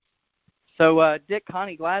So, Dick,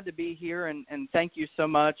 Connie, glad to be here, and thank you so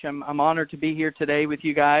much. I'm honored to be here today with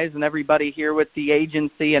you guys and everybody here with the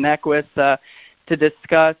agency and Equus to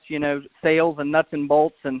discuss, sales and nuts and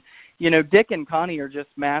bolts. And, Dick and Connie are just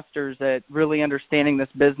masters at really understanding this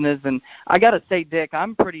business. And I got to say, Dick,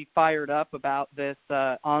 I'm pretty fired up about this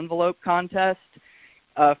envelope contest.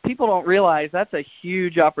 People don't realize that's a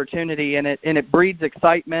huge opportunity, and it breeds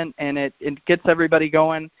excitement, and it gets everybody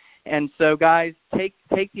going. And so, guys, take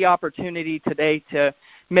the opportunity today to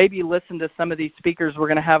maybe listen to some of these speakers we're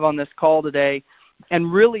going to have on this call today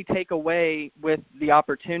and really take away with the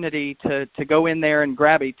opportunity to go in there and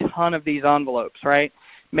grab a ton of these envelopes, right?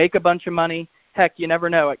 Make a bunch of money. Heck, you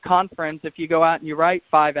never know. At conference, if you go out and you write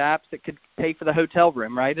 5 apps, it could pay for the hotel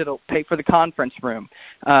room, right? It'll pay for the conference room,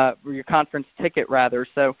 or your conference ticket, rather.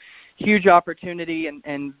 So huge opportunity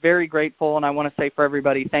and very grateful. And I want to say for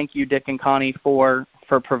everybody, thank you, Dick and Connie, for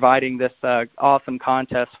providing this awesome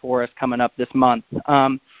contest for us coming up this month.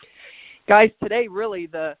 Guys, today really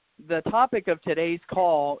the topic of today's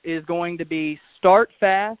call is going to be start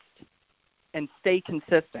fast and stay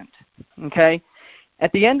consistent, okay?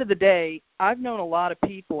 At the end of the day, I've known a lot of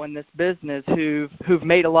people in this business who've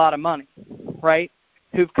made a lot of money, right?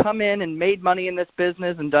 Who've come in and made money in this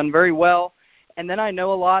business and done very well, and then I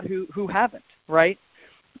know a lot who haven't, right?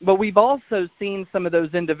 But we've also seen some of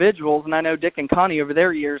those individuals, and I know Dick and Connie over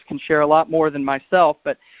their years can share a lot more than myself,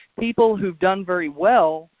 but people who've done very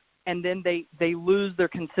well, and then they lose their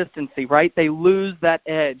consistency, right? They lose that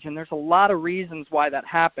edge, and there's a lot of reasons why that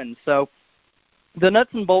happens. So the nuts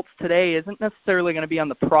and bolts today isn't necessarily going to be on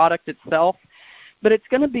the product itself, but it's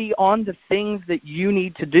going to be on the things that you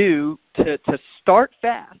need to do to start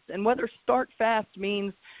fast. And whether start fast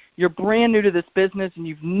means you're brand new to this business and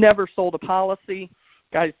you've never sold a policy,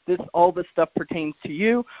 guys, all this stuff pertains to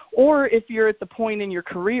you. Or if you're at the point in your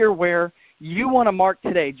career where you want to mark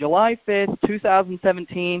today, July 5th,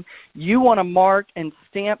 2017, you want to mark and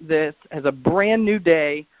stamp this as a brand new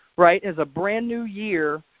day, right, as a brand new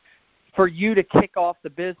year for you to kick off the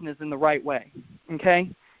business in the right way, okay?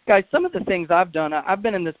 Guys, some of the things I've done, I've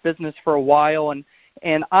been in this business for a while,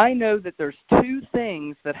 and I know that there's 2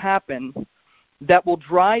 things that happen that will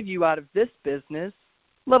drive you out of this business,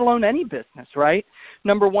 let alone any business, right?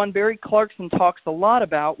 Number 1, Barry Clarkson talks a lot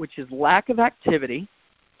about, which is lack of activity.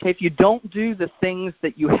 Okay, if you don't do the things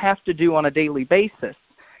that you have to do on a daily basis,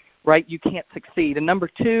 right, you can't succeed. And number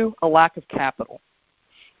 2, a lack of capital.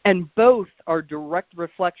 And both are direct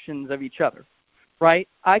reflections of each other, right?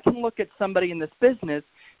 I can look at somebody in this business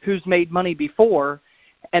who's made money before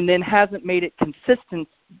and then hasn't made it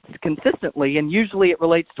consistently, and usually it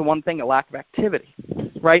relates to one thing, a lack of activity,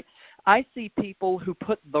 right? I see people who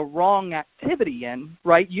put the wrong activity in,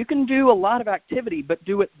 right? You can do a lot of activity, but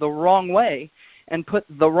do it the wrong way and put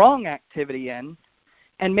the wrong activity in,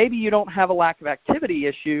 and maybe you don't have a lack of activity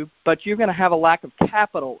issue, but you're going to have a lack of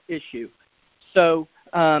capital issue. So,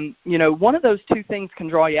 one of those 2 things can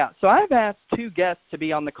draw you out. So I've asked 2 guests to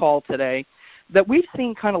be on the call today that we've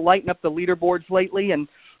seen kind of lighten up the leaderboards lately, and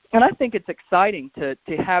I think it's exciting to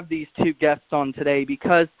have these 2 guests on today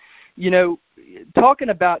because, talking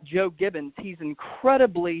about Joe Gibbons, he's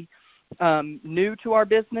incredibly new to our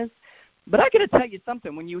business, but I got to tell you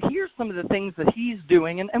something. When you hear some of the things that he's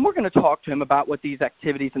doing, and we're going to talk to him about what these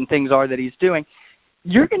activities and things are that he's doing,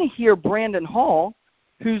 you're going to hear Brandon Hall,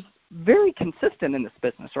 who's very consistent in this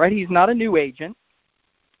business, right? He's not a new agent,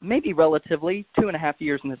 maybe relatively 2.5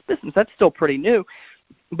 years in this business. That's still pretty new,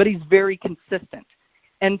 but he's very consistent.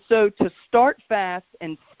 And so to start fast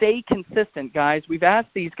and stay consistent, guys, we've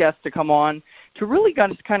asked these guests to come on to really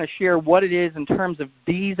kind of share what it is in terms of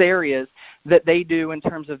these areas that they do in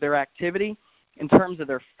terms of their activity, in terms of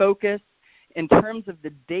their focus, in terms of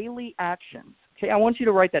the daily actions. Okay, I want you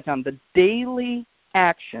to write that down, the daily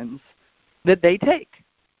actions that they take.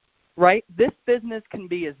 Right? This business can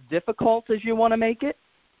be as difficult as you want to make it,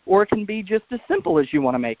 or it can be just as simple as you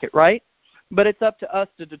want to make it, right? But it's up to us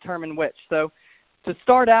to determine which. So to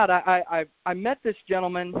start out, I met this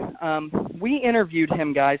gentleman. We interviewed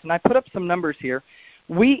him, guys, and I put up some numbers here.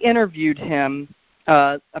 We interviewed him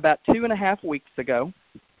about 2.5 weeks ago.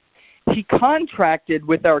 He contracted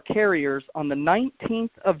with our carriers on the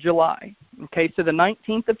 19th of July. Okay, so the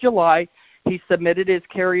 19th of July, he submitted his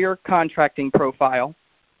carrier contracting profile.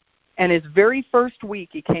 And his very first week,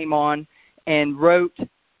 he came on and wrote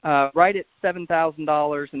right at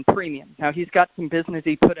 $7,000 in premium. Now, he's got some business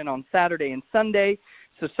he put in on Saturday and Sunday,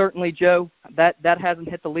 so certainly, Joe, that hasn't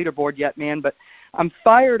hit the leaderboard yet, man. But I'm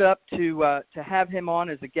fired up to have him on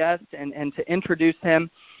as a guest and to introduce him.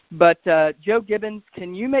 But, Joe Gibbons,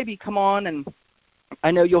 can you maybe come on, and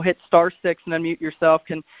I know you'll hit *6 and unmute yourself.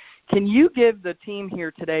 Can Can you give the team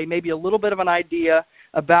here today maybe a little bit of an idea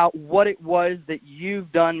about what it was that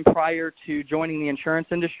you've done prior to joining the insurance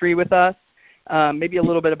industry with us? Maybe a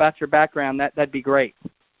little bit about your background. That'd be great.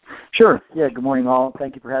 Sure. Yeah, good morning, all.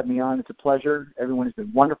 Thank you for having me on. It's a pleasure. Everyone has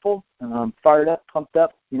been wonderful. Fired up, pumped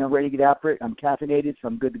up, ready to get after it. I'm caffeinated, so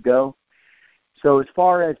I'm good to go. So as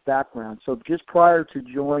far as background, so just prior to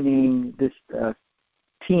joining this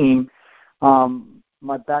team,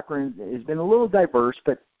 my background has been a little diverse,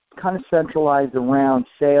 but kind of centralized around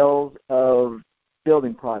sales of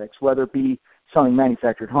building products, whether it be selling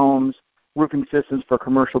manufactured homes, roofing systems for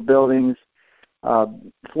commercial buildings,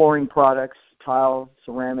 flooring products, tile,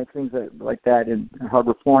 ceramic, things like that, and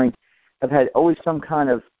hardwood flooring. I've had always some kind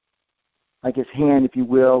of, hand, if you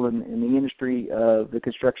will, in the industry of the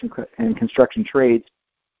construction trades.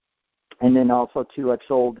 And then also, too, I've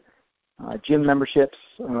sold gym memberships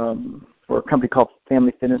for a company called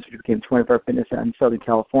Family Fitness, which became 24 Fitness out in Southern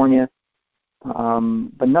California.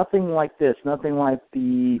 But nothing like this, nothing like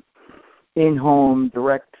the in-home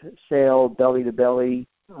direct sale, belly-to-belly.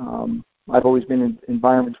 I've always been in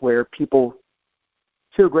environments where people,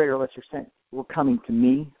 to a greater or lesser extent, were coming to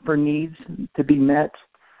me for needs to be met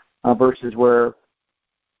versus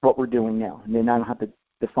what we're doing now. And then I don't have to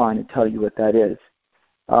define and tell you what that is.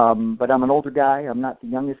 But I'm an older guy. I'm not the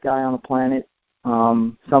youngest guy on the planet.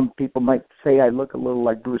 Some people might say I look a little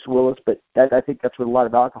like Bruce Willis, but I think that's with a lot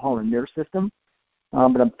of alcohol in their system.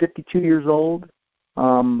 But I'm 52 years old.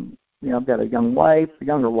 I've got a younger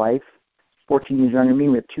wife, 14 years younger than me.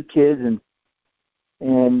 We have 2 kids, and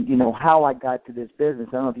how I got to this business.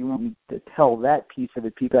 I don't know if you want me to tell that piece of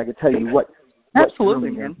it, people. I could tell you what.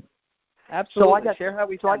 Absolutely, man. Absolutely. So share how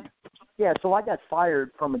we. So I got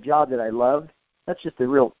fired from a job that I loved. That's just the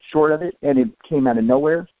real short of it, and it came out of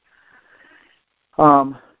nowhere.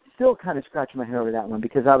 Still kind of scratching my head over that one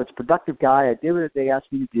because I was a productive guy. I did what they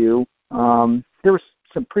asked me to do. There was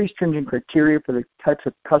some pretty stringent criteria for the types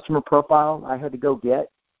of customer profile I had to go get.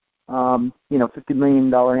 $50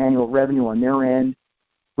 million annual revenue on their end,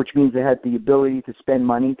 which means they had the ability to spend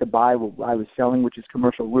money to buy what I was selling, which is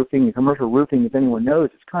commercial roofing. And commercial roofing, if anyone knows,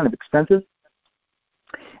 is kind of expensive.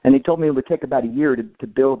 And they told me it would take about a year to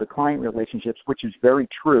build the client relationships, which is very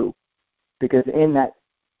true, because in that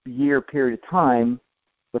year period of time,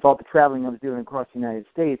 with all the traveling I was doing across the United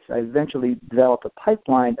States, I eventually developed a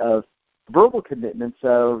pipeline of verbal commitments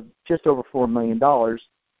of just over $4 million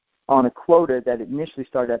on a quota that initially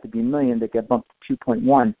started out to be $1 million that got bumped to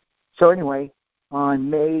 2.1. So anyway, on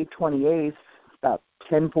May 28th, about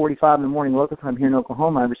 10:45 in the morning local time here in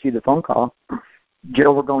Oklahoma, I received a phone call.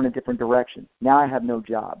 Joe, we're going a different direction. Now I have no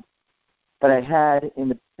job. But I had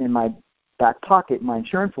in my back pocket my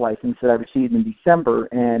insurance license that I received in December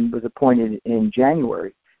and was appointed in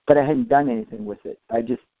January. But I hadn't done anything with it.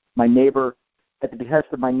 My neighbor, at the behest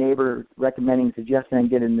of my neighbor recommending, suggesting I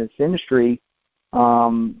get in this industry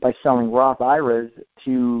by selling Roth IRAs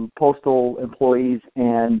to postal employees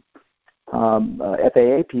and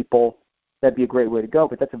FAA people, that'd be a great way to go.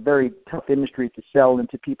 But that's a very tough industry to sell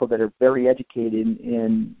into people that are very educated.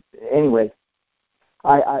 And anyway,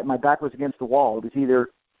 my back was against the wall. It was either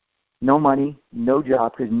no money, no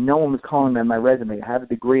job, because no one was calling me on my resume. I have a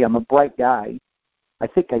degree. I'm a bright guy. I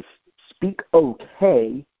think I speak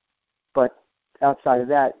okay, but outside of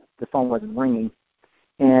that, the phone wasn't ringing.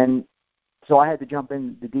 And so I had to jump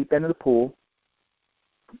in the deep end of the pool.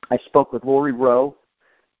 I spoke with Lori Rowe.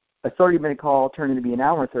 A 30-minute call turned into be an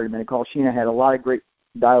hour and 30-minute call. She and I had a lot of great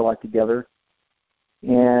dialogue together.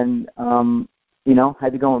 And,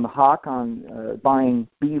 had to go on the hawk on buying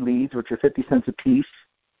B leads, which are 50 cents a piece.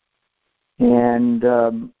 And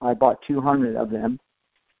I bought 200 of them.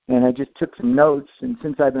 And I just took some notes. And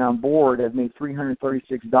since I've been on board, I've made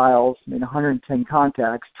 336 dials, made 110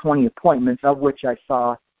 contacts, 20 appointments, of which I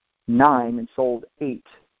saw 9 and sold 8.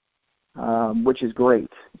 Which is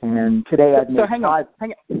great. And today I've made 5.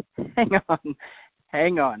 Hang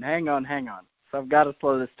on. So I've got to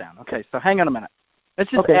slow this down. Okay, so hang on a minute. Let's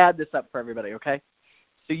just add this up for everybody, okay?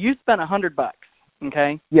 So you spent $100,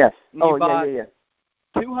 okay? Yes. Yeah.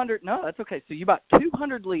 200. No, that's okay. So you bought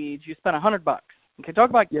 200 leads. You spent $100. Okay, talk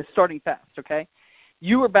about starting fast, okay?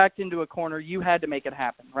 You were backed into a corner. You had to make it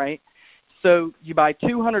happen, right? So you buy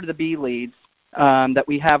 200 of the B leads that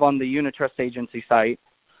we have on the Unitrust agency site.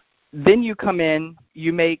 Then you come in,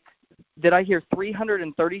 you make, did I hear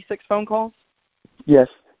 336 phone calls? Yes.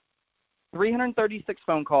 336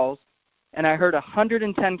 phone calls, and I heard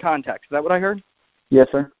 110 contacts. Is that what I heard? Yes,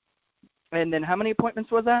 sir. And then how many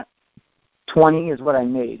appointments was that? 20 is what I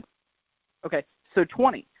made. Okay, so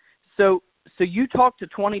 20. So you talked to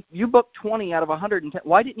 20, you booked 20 out of 110.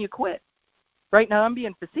 Why didn't you quit? Right now I'm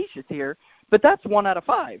being facetious here, But that's 1 out of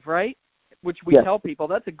 5, right? Which we Yes. tell people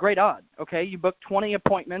that's a great odd. Okay, you booked 20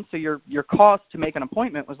 appointments, so your cost to make an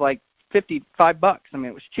appointment was like $55. I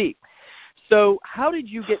mean, it was cheap. So how did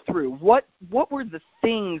you get through? What were the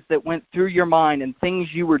things that went through your mind and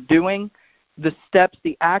things you were doing, the steps,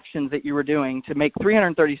 the actions that you were doing to make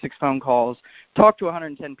 336 phone calls, talk to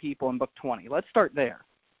 110 people, and book 20? Let's start there.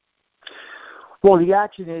 Well, the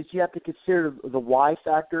action is you have to consider the why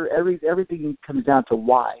factor. Everything comes down to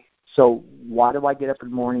why. So why do I get up in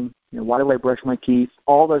the morning? Why do I brush my teeth?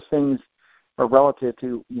 All those things are relative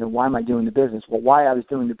to, why am I doing the business? Well, why I was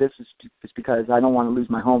doing the business is because I don't want to lose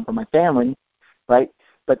my home for my family, right?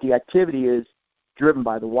 But the activity is driven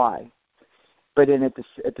by the why. But then at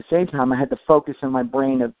the same time, I had to focus in my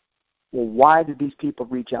brain of, well, why did these people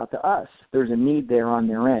reach out to us? There's a need there on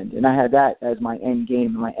their end. And I had that as my end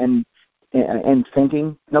game, my end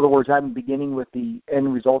thinking. In other words, I'm beginning with the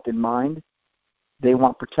end result in mind. They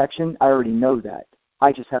want protection. I already know that.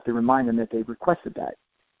 I just have to remind them that they've requested that.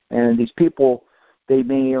 And these people, they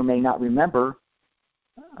may or may not remember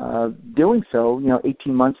doing so,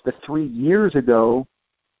 18 months to 3 years ago.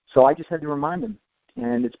 So I just had to remind them.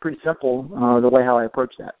 And it's pretty simple the way how I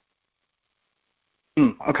approach that.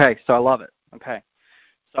 Okay, so I love it. Okay.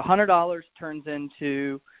 So $100 turns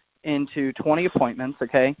into 20 appointments,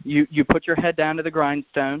 okay? You put your head down to the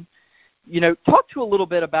grindstone. Talk to a little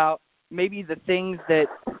bit about maybe the things that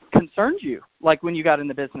concerned you, like when you got in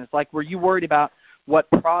the business. Like, were you worried about what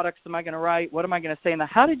products am I going to write? What am I going to say? And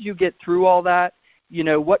how did you get through all that?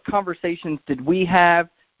 What conversations did we have?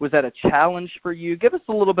 Was that a challenge for you? Give us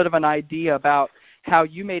a little bit of an idea about how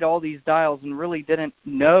you made all these dials and really didn't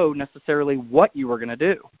know necessarily what you were going to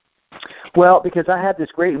do. Well, because I had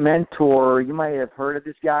this great mentor. You might have heard of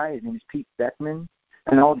this guy. His name is Pete Beckman.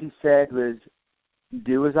 And all he said was,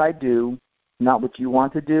 do as I do, not what you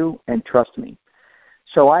want to do, and trust me.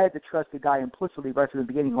 So I had to trust the guy implicitly right from the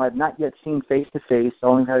beginning, who I have not yet seen face-to-face. I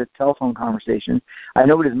only had a telephone conversation. I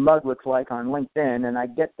know what his mug looks like on LinkedIn, and I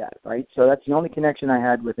get that, right? So that's the only connection I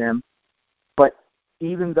had with him. But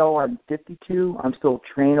even though I'm 52, I'm still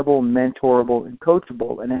trainable, mentorable, and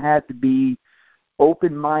coachable, and I had to be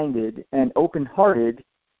open-minded and open-hearted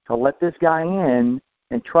to let this guy in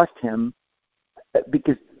and trust him,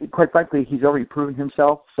 because, quite frankly, he's already proven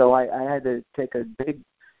himself. So I had to take a big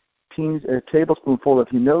tablespoonful of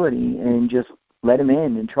humility and just let him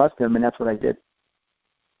in and trust him, and that's what I did.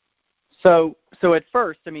 So at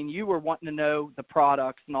first, you were wanting to know the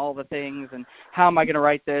products and all the things and how am I going to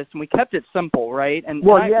write this, and we kept it simple, right? And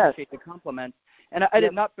I appreciate the compliments. And I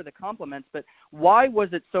did not for the compliments, but why was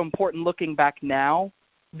it so important looking back now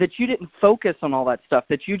that you didn't focus on all that stuff,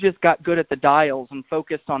 that you just got good at the dials and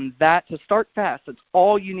focused on that to start fast? It's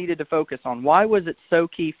all you needed to focus on. Why was it so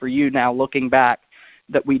key for you now looking back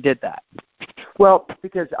that we did that? Well,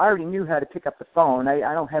 because I already knew how to pick up the phone.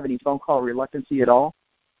 I don't have any phone call reluctancy at all.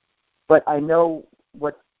 But I know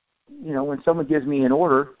what, when someone gives me an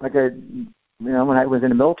order, like when I was in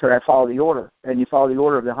the military, I follow the order. And you follow the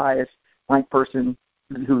order of the highest ranked person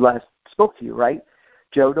who last spoke to you, right?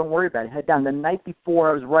 Joe, don't worry about it. Head down. The night before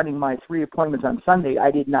I was running my 3 appointments on Sunday,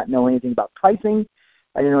 I did not know anything about pricing.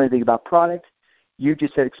 I didn't know anything about product. You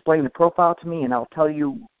just said, explain the profile to me, and I'll tell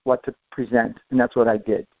you what to present. And that's what I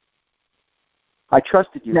did. I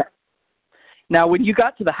trusted you. Now, when you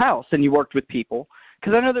got to the house and you worked with people,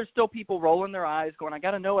 because I know there's still people rolling their eyes going, I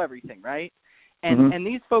got to know everything, right? And and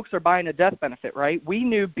these folks are buying a death benefit, right? We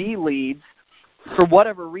knew B leads, for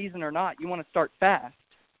whatever reason or not, you want to start fast.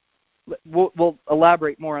 We'll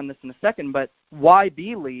elaborate more on this in a second, but why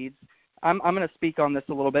B leads? I'm going to speak on this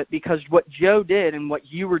a little bit, because what Joe did and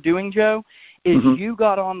what you were doing, Joe, is you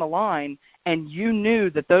got on the line and you knew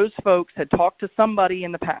that those folks had talked to somebody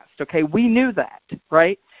in the past, okay? We knew that,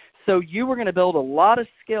 right? So you were going to build a lot of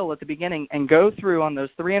skill at the beginning and go through on those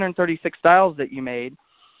 336 dials that you made.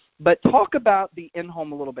 But talk about the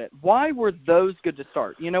in-home a little bit. Why were those good to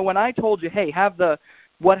start? When I told you, hey, have the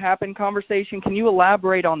what happened conversation, can you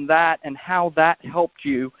elaborate on that and how that helped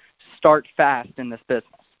you start fast in this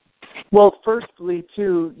business? Well, firstly,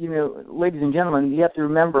 too, ladies and gentlemen, you have to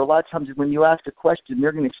remember a lot of times when you ask a question,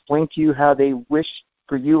 they're going to explain to you how they wish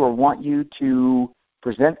for you or want you to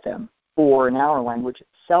present them, or in our language,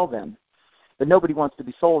 sell them. But nobody wants to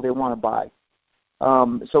be sold. They want to buy.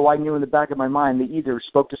 So I knew in the back of my mind they either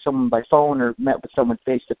spoke to someone by phone or met with someone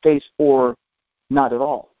face-to-face, or not at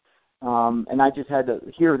all. And I just had to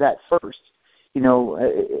hear that first.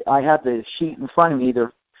 I have the sheet in front of me.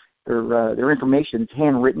 Their information is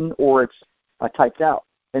handwritten or it's typed out.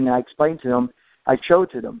 And I explained to them, I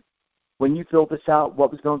showed to them, when you filled this out,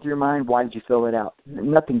 what was going through your mind? Why did you fill it out?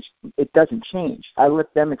 It doesn't change. I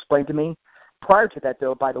let them explain to me. Prior to that,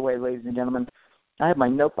 though, by the way, ladies and gentlemen, I have my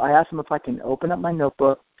notebook. I ask them if I can open up my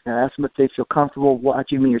notebook, and I ask them if they feel comfortable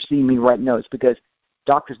watching me or seeing me write notes, because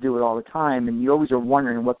doctors do it all the time, and you always are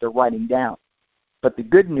wondering what they're writing down. But the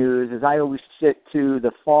good news is I always sit to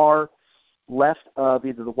the far left of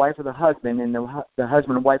either the wife or the husband, and the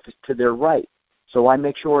husband and wife is to their right. So I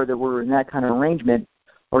make sure that we're in that kind of arrangement,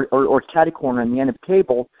 or catty corner on the end of the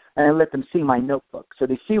table, and I let them see my notebook. So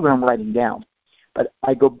they see what I'm writing down. But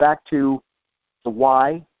I go back to the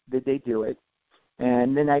why did they do it,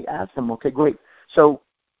 and then I ask them, okay, great. So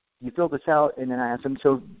you fill this out, and then I ask them,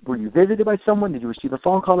 so were you visited by someone? Did you receive a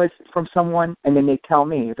phone call from someone? And then they tell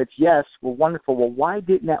me. If it's yes, well, wonderful. Well, why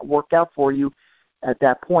didn't that work out for you at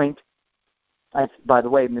that point? By the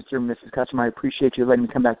way, Mr. and Mrs. Customer, I appreciate you letting me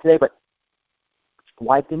come back today, but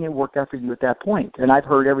why didn't it work out for you at that point? And I've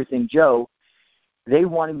heard everything, Joe. They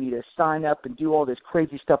wanted me to sign up and do all this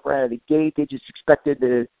crazy stuff right out of the gate. They just expected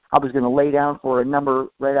that I was going to lay down for a number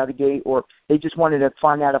right out of the gate, or they just wanted to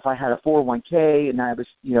find out if I had a 401k and I was,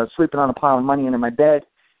 sleeping on a pile of money under my bed.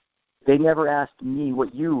 They never asked me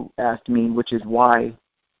what you asked me, which is why,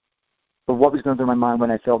 or what was going through my mind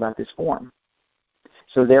when I filled out this form.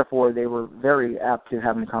 So therefore, they were very apt to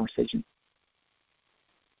having a conversation.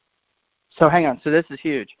 So hang on. So this is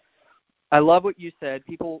huge. I love what you said.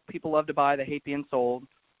 People love to buy. They hate being sold.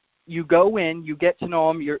 You go in, you get to know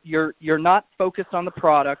them. You're not focused on the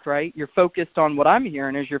product, right? You're focused on what I'm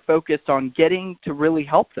hearing is you're focused on getting to really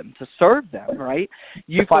help them, to serve them, right?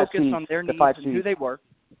 You focus on their needs and who they were.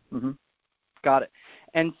 Mm-hmm. Got it.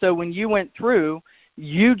 And so when you went through,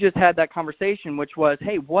 you just had that conversation, which was,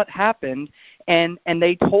 hey, what happened? And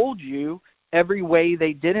they told you every way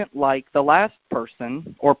they didn't like the last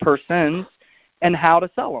person or persons and how to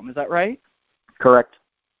sell them. Is that right? Correct.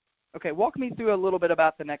 Okay, walk me through a little bit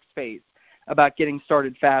about the next phase, about getting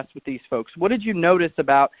started fast with these folks. What did you notice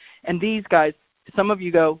about, and these guys, some of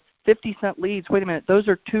you go, 50-cent leads, wait a minute, those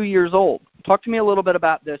are 2 years old. Talk to me a little bit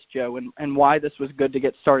about this, Joe, and why this was good to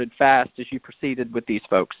get started fast as you proceeded with these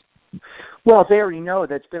folks. Well, they already know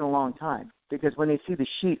that's been a long time, because when they see the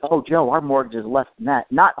sheet, oh, Joe, our mortgage is less than that,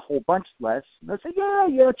 not a whole bunch less. They'll say,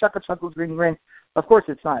 yeah, chuckles, grin. Of course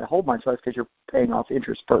it's not a whole bunch less because you're paying off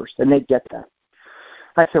interest first, and they get that.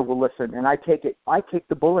 I said, well, listen, and I take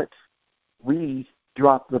the bullet. We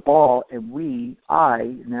dropped the ball, and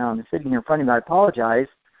now I'm sitting here in front of you, I apologize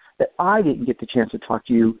that I didn't get the chance to talk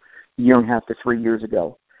to you a year and a half to 3 years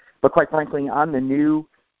ago. But quite frankly, I'm the new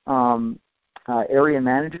area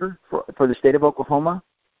manager for the state of Oklahoma.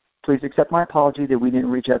 Please accept my apology that we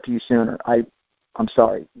didn't reach out to you sooner. I'm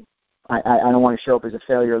sorry. I don't want to show up as a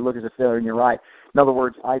failure or look as a failure in your eye. In other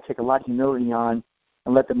words, I take a lot of humility on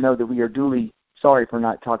and let them know that we are duly sorry for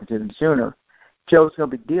not talking to them sooner. Joe, it's no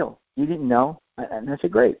big deal. You didn't know. And I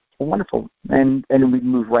said, great. Well, wonderful. And we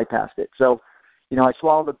moved right past it. So, I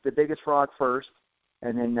swallowed the biggest frog first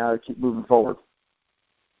and then keep moving forward.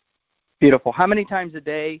 Beautiful. How many times a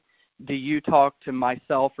day do you talk to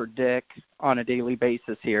myself or Dick on a daily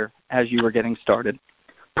basis here as you were getting started?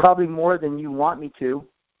 Probably more than you want me to.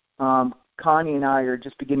 Connie and I are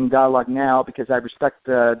just beginning dialogue now because I respect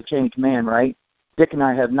the chain of command, right? Dick and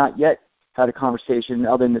I have not yet had a conversation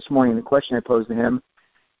other than this morning, the question I posed to him.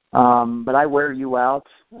 But I wear you out,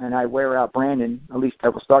 and I wear out Brandon. At least I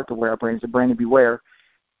will start to wear out Brandon. So Brandon, beware,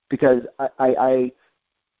 because I'm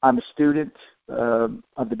a student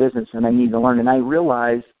of the business, and I need to learn. And I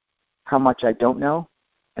realize how much I don't know,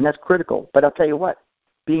 and that's critical. But I'll tell you what,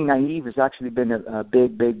 being naive has actually been a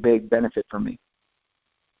big, big, big benefit for me.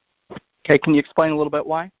 Okay, can you explain a little bit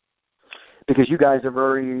why? Because you guys have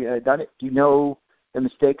already done it. You know the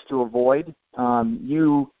mistakes to avoid.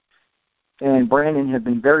 You and Brandon have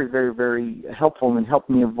been very, very, very helpful in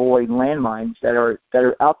helping me avoid landmines that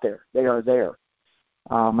are out there. They are there,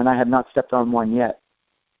 and I have not stepped on one yet.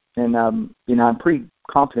 And I'm pretty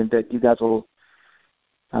confident that you guys will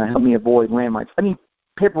help me avoid landmines. I mean,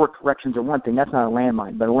 paperwork corrections are one thing. That's not a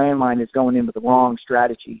landmine, but a landmine is going in with the wrong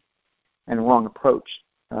strategy and the wrong approach.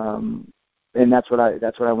 And that's what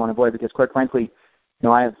I want to avoid, because quite frankly,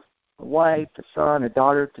 I have a wife, a son, a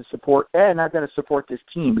daughter to support, and I've got to support this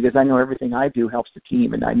team because I know everything I do helps the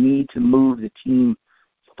team, and I need to move the team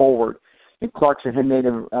forward. And Clarkson had made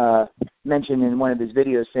a mention in one of his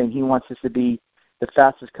videos saying he wants us to be the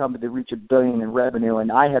fastest company to reach $1 billion in revenue,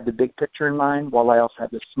 and I have the big picture in mind while I also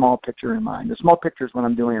have the small picture in mind. The small picture is what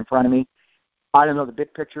I'm doing in front of me. I don't know the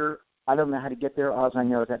big picture. I don't know how to get there. All I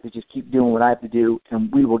know is I have to just keep doing what I have to do,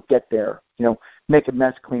 and we will get there. Make a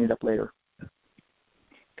mess, clean it up later.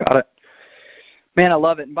 Got it. Man, I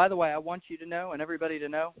love it. And by the way, I want you to know and everybody to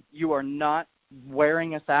know you are not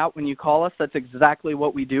wearing us out when you call us. That's exactly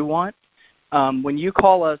what we do want. when you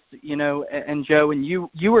call us, and Joe, and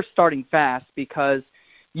you were starting fast because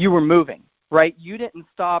you were moving, right? You didn't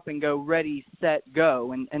stop and go ready, set,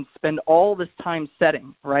 go, and spend all this time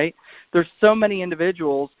setting, right? There's so many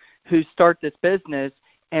individuals who start this business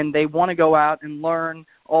and they want to go out and learn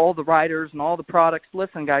all the riders and all the products.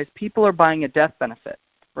 Listen, guys, people are buying a death benefit,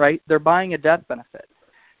 right? They're buying a death benefit,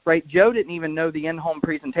 right? Joe didn't even know the in-home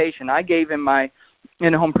presentation. I gave him my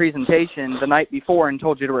in-home presentation the night before and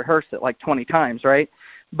told you to rehearse it like 20 times, right?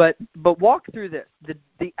 But walk through this,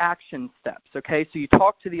 the action steps, okay? So you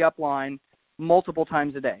talk to the upline multiple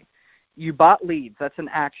times a day. You bought leads, that's an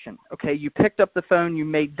action, okay? You picked up the phone, you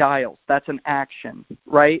made dials, that's an action,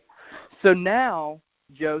 right? So now,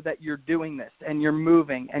 Joe, that you're doing this and you're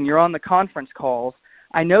moving and you're on the conference calls,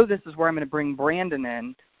 I know this is where I'm going to bring Brandon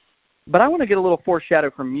in, but I want to get a little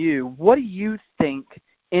foreshadow from you. What do you think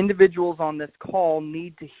individuals on this call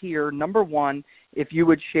need to hear? Number one, if you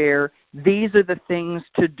would share, these are the things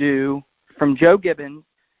to do from Joe Gibbons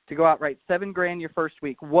to go out, write $7,000 your first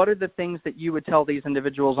week. What are the things that you would tell these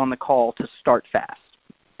individuals on the call to start fast?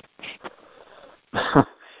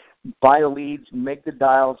 Buy the leads, make the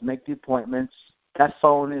dials, make the appointments. That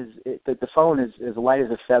phone the phone is as light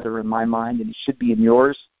as a feather in my mind, and it should be in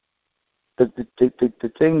yours. The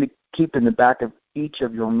thing to keep in the back of each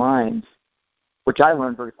of your minds, which I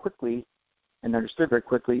learned very quickly and understood very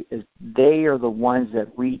quickly, is they are the ones that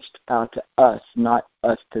reached out to us, not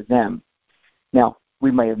us to them. Now,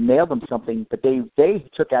 we may have mailed them something, but they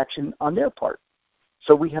took action on their part.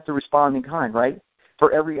 So we have to respond in kind, right?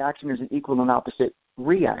 For every action, there's an equal and opposite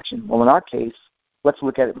reaction. Well, in our case, let's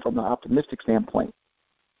look at it from an optimistic standpoint.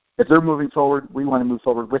 If they're moving forward, we want to move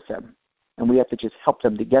forward with them, and we have to just help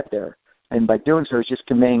them to get there. And by doing so, it's just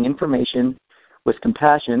conveying information with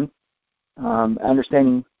compassion,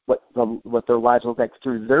 understanding what their lives look like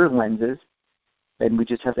through their lenses, and we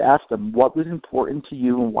just have to ask them, what was important to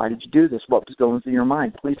you and why did you do this? What was going through your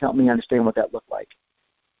mind? Please help me understand what that looked like.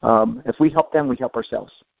 If we help them, we help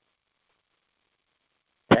ourselves.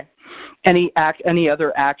 Okay. Any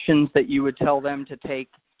other actions that you would tell them to take?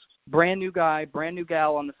 Brand new guy, brand new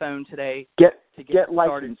gal on the phone today. Get started.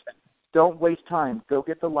 licensed. Don't waste time. Go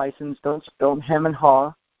get the license. Don't hem and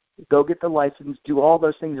haw. Go get the license. Do all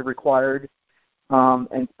those things that are required,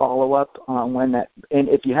 and follow up on when that. And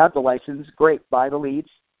if you have the license, great. Buy the leads.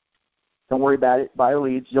 Don't worry about it. Buy the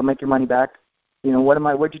leads. You'll make your money back.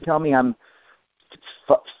 What'd you tell me? I'm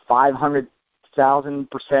 500,000%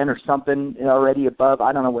 or something already above.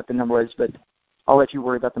 I don't know what the number is, but I'll let you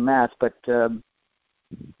worry about the math. But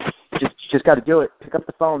just got to do it. Pick up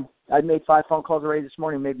the phone. I made 5 phone calls already this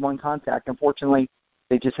morning. Made 1 contact. Unfortunately,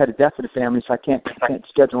 they just had a death in the family, so I can't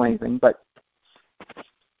schedule anything. But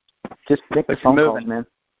just make the phone calls, man.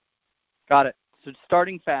 Got it. So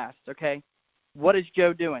starting fast, okay? What is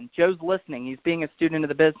Joe doing? Joe's listening. He's being a student of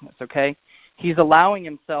the business, okay? He's allowing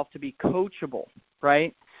himself to be coachable,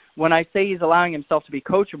 right? When I say he's allowing himself to be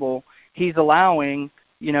coachable, he's allowing,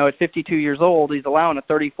 at 52 years old, he's allowing a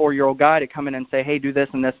 34-year-old guy to come in and say, hey, do this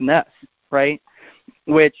and this and this, right?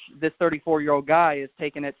 Which this 34-year-old guy is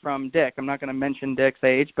taking it from Dick. I'm not going to mention Dick's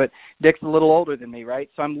age, but Dick's a little older than me, right?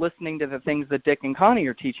 So I'm listening to the things that Dick and Connie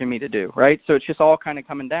are teaching me to do, right? So it's just all kind of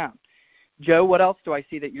coming down. Joe, what else do I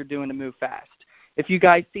see that you're doing to move fast? If you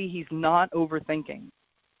guys see he's not overthinking,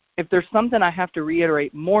 if there's something I have to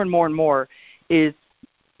reiterate more and more and more is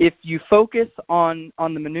if you focus on the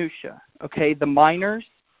minutia, okay, the minors,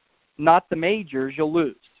 not the majors, you'll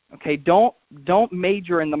lose, okay? Don't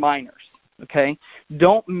major in the minors. Okay?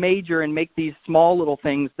 Don't major and make these small little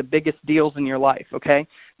things the biggest deals in your life, okay?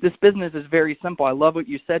 This business is very simple. I love what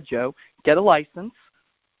you said, Joe. Get a license,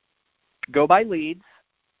 go buy leads,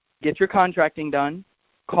 get your contracting done,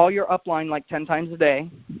 call your upline like 10 times a day,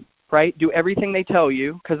 right? Do everything they tell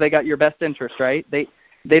you because they got your best interest, right?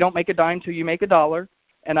 They don't make a dime till you make a dollar,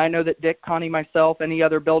 and I know that Dick, Connie, myself, any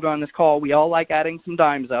other builder on this call, we all like adding some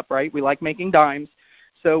dimes up, right? We like making dimes,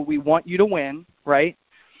 so we want you to win, right?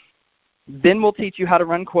 Then we'll teach you how to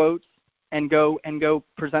run quotes and go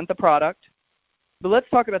present the product. But let's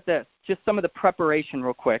talk about this, just some of the preparation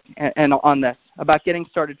real quick and on this, about getting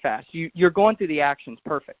started fast. You're going through the actions,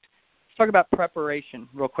 perfect. Let's talk about preparation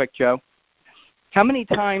real quick, Joe. How many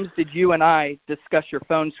times did you and I discuss your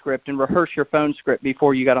phone script and rehearse your phone script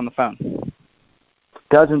before you got on the phone?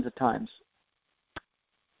 Dozens of times.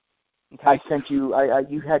 Okay. I sent you,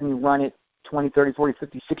 you had me run it 20, 30, 40,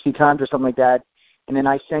 50, 60 times or something like that. And then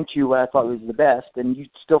I sent you what I thought was the best, and you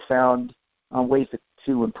still found ways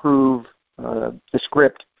to improve the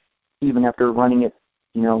script even after running it,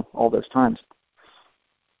 all those times.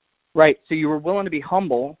 Right. So you were willing to be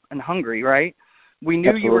humble and hungry, right? We knew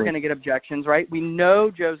Absolutely. you were going to get objections, right? We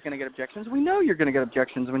know Joe's going to get objections. We know you're going to get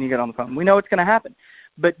objections when you get on the phone. We know it's going to happen.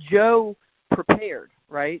 But Joe prepared,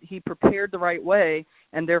 right? He prepared the right way,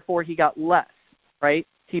 and therefore he got less, right?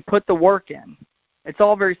 He put the work in. It's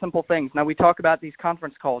all very simple things. Now, we talk about these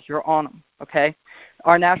conference calls. You're on them, okay?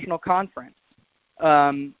 Our national conference.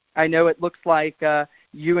 I know it looks like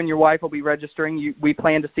you and your wife will be registering. We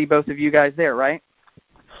plan to see both of you guys there, right?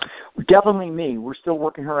 Definitely me. We're still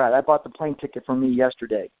working her out. I bought the plane ticket for me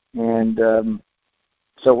yesterday, and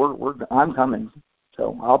so I'm coming.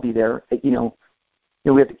 So I'll be there. We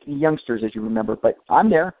have the youngsters, as you remember, but I'm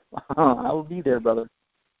there. I will be there, brother.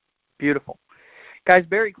 Beautiful. Guys,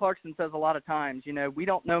 Barry Clarkson says a lot of times, we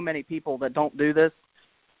don't know many people that don't do this,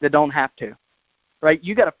 that don't have to, right?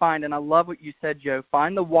 You got to find, and I love what you said, Joe,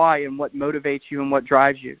 find the why and what motivates you and what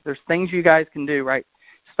drives you. There's things you guys can do, right?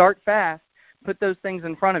 Start fast. Put those things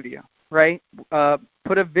in front of you, right?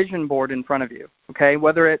 Put a vision board in front of you, okay?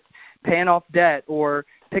 Whether it's paying off debt or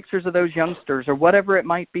pictures of those youngsters or whatever it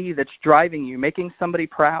might be that's driving you, making somebody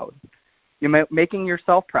proud, making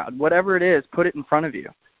yourself proud. Whatever it is, put it in front of you.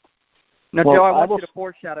 Now, Joe, I want you to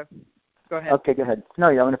foreshadow. Go ahead. Okay, go ahead. No,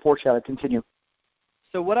 I'm going to foreshadow. Continue.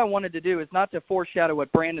 So what I wanted to do is not to foreshadow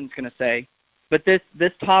what Brandon's going to say, but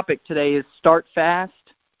this topic today is start fast,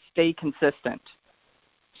 stay consistent.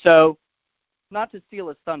 So not to steal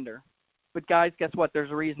his thunder, but guys, guess what?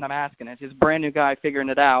 There's a reason I'm asking it. He's a brand new guy figuring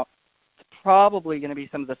it out. It's probably going to be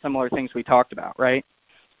some of the similar things we talked about, right?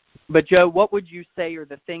 But, Joe, what would you say are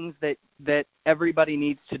the things that everybody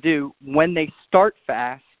needs to do when they start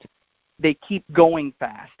fast, they keep going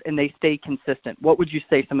fast, and they stay consistent? What would you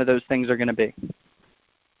say some of those things are going to be?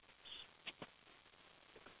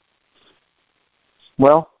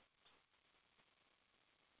 Well,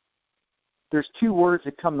 there's two words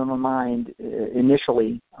that come to my mind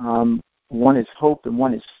initially. One is hope and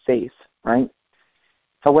one is faith, right?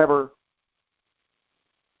 However,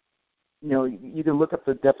 you can look up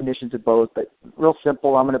the definitions of both, but real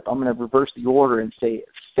simple, I'm gonna reverse the order and say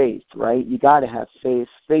faith, right? You got to have faith.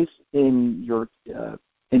 Faith in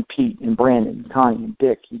in Pete and Brandon and Connie and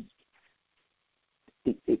Dick.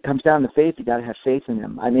 It comes down to faith. You got to have faith in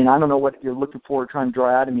them. I mean, I don't know what you're looking for, trying to draw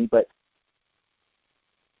out of me, but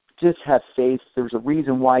just have faith. There's a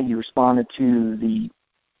reason why you responded to the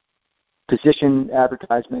position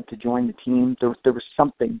advertisement to join the team. There was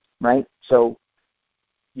something, right? So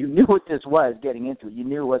you knew what this was getting into it. You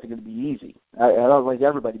knew it wasn't going to be easy. Otherwise,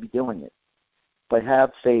 everybody would be doing it. But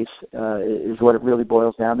have faith is what it really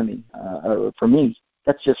boils down to me. For me,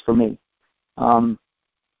 that's just for me.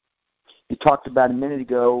 You talked about a minute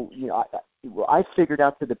ago, I figured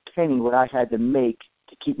out to the penny what I had to make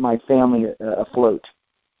to keep my family afloat.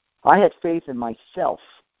 I had faith in myself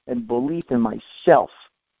and belief in myself.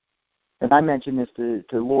 And I mentioned this to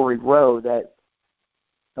Lori Rowe, that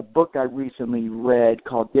a book I recently read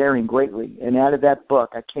called Daring Greatly. And out of that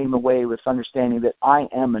book, I came away with understanding that I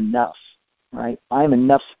am enough, right? I'm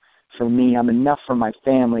enough for me. I'm enough for my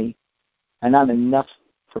family. And I'm enough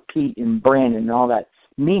for Pete and Brandon and all that.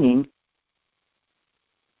 Meaning,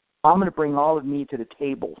 I'm going to bring all of me to the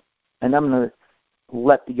table, and I'm going to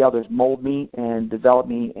let the others mold me and develop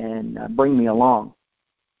me and bring me along.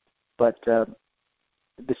 But the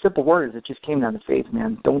simple word is it just came down to faith,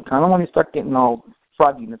 man. I don't want to start getting all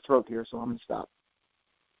froggy in the throat here, so I'm going to stop.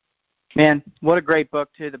 Man, what a great book,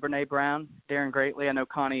 too. The Brene Brown, Daring Greatly. I know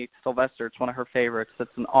Connie Sylvester, it's one of her favorites.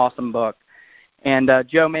 It's an awesome book. And,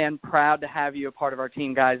 Joe, man, proud to have you a part of our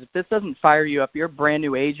team, guys. If this doesn't fire you up, you're a brand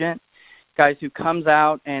new agent, guys, who comes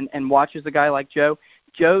out and watches a guy like Joe.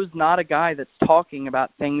 Joe's not a guy that's talking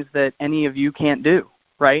about things that any of you can't do,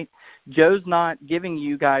 right? Joe's not giving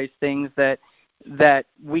you guys things that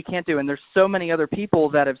we can't do. And there's so many other people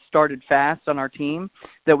that have started fast on our team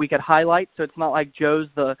that we could highlight. So it's not like Joe's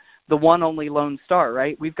the one only lone star,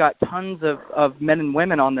 right? We've got tons of men and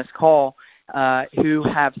women on this call who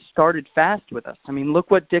have started fast with us. I mean,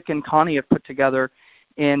 look what Dick and Connie have put together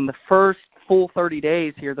in the first full 30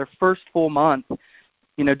 days here, their first full month.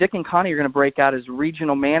 Dick and Connie are going to break out as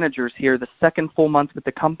regional managers here the second full month with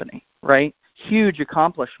the company, right? Huge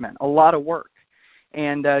accomplishment, a lot of work.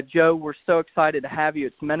 And, Joe, we're so excited to have you.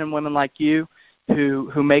 It's men and women like you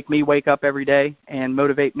who make me wake up every day and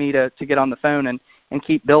motivate me to get on the phone and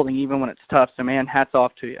keep building even when it's tough. So, man, hats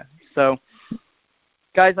off to you. So,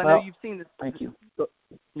 guys, I know you've seen this. Thank you.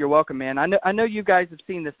 You're welcome, man. I know you guys have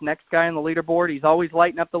seen this next guy on the leaderboard. He's always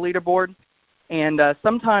lighting up the leaderboard. And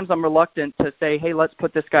sometimes I'm reluctant to say, hey, let's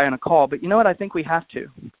put this guy on a call. But you know what? I think we have to,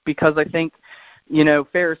 because I think,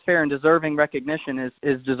 fair is fair and deserving recognition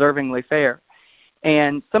is deservingly fair.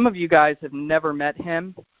 And some of you guys have never met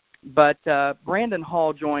him, but Brandon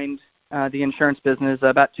Hall joined the insurance business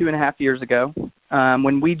about 2.5 years ago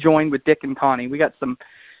when we joined with Dick and Connie. We got some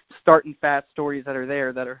start and fast stories that are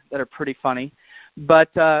there that are pretty funny, but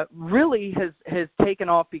really has taken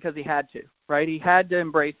off because he had to, right? He had to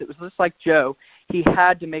embrace it. It was just like Joe. He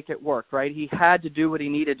had to make it work, right? He had to do what he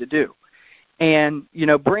needed to do. And,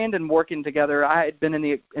 Brandon working together, I had been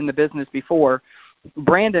in the business before.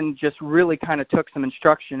 Brandon just really kind of took some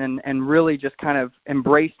instruction and really just kind of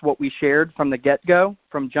embraced what we shared from the get-go,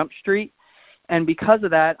 from Jump Street. And because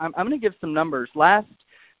of that, I'm going to give some numbers. Last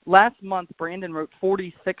month, Brandon wrote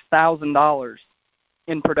 $46,000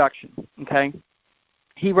 in production, okay?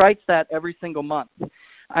 He writes that every single month.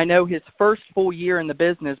 I know his first full year in the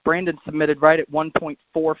business, Brandon submitted right at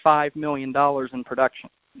 $1.45 million in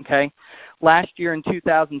production. Okay, last year in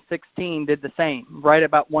 2016 did the same, right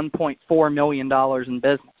about $1.4 million in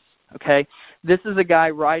business. Okay, this is a guy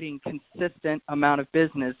writing consistent amount of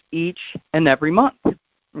business each and every month.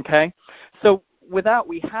 Okay, so we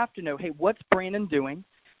have to know, hey, what's Brandon doing?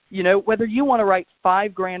 Whether you want to write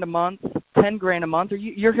 $5,000 a month, $10,000 a month, or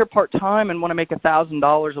you're here part time and want to make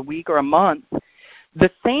 $1,000 a week or a month, the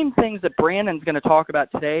same things that Brandon's going to talk about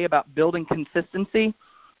today about building consistency.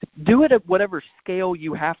 Do it at whatever scale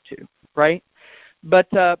you have to, right? But,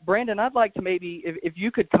 Brandon, I'd like to maybe, if you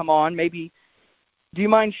could come on, maybe, do you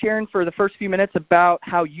mind sharing for the first few minutes about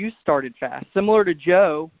how you started fast? Similar to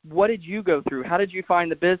Joe, what did you go through? How did you find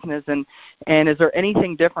the business? And is there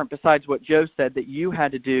anything different besides what Joe said that you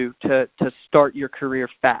had to do to start your career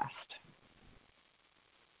fast?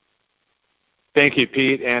 Thank you,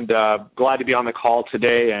 Pete, and glad to be on the call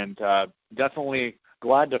today, and definitely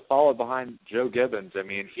glad to follow behind Joe Gibbons. I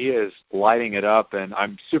mean, he is lighting it up, and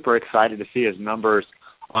I'm super excited to see his numbers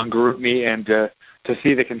on GroupMe and to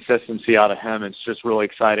see the consistency out of him. It's just really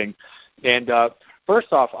exciting. And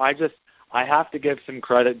first off, I have to give some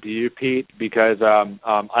credit to you, Pete, because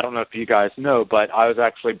I don't know if you guys know, but I was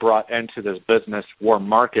actually brought into this business Warm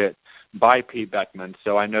Market by Pete Beckman.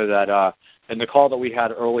 So I know that in the call that we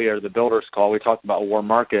had earlier, the builders call, we talked about Warm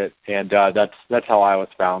Market, and that's how I was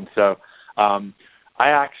found. So I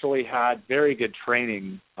actually had very good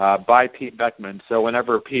training by Pete Beckman. So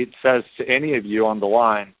whenever Pete says to any of you on the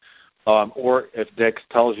line, or if Dick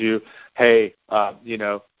tells you, hey,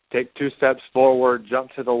 take 2 steps forward,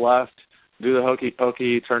 jump to the left, do the hokey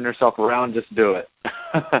pokey, turn yourself around, just do it.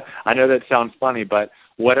 I know that sounds funny, but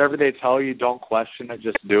whatever they tell you, don't question it,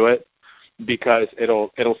 just do it, because it'll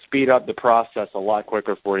speed up the process a lot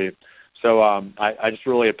quicker for you. So I just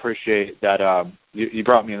really appreciate that you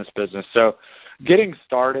brought me in this business. So getting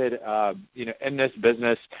started, in this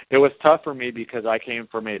business, it was tough for me because I came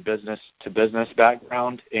from a business-to-business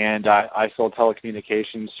background, and I sold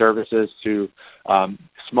telecommunications services to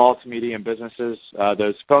small to medium businesses.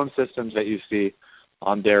 Those phone systems that you see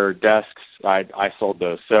on their desks, I sold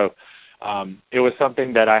those. So it was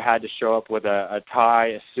something that I had to show up with a tie,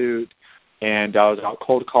 a suit, and I was out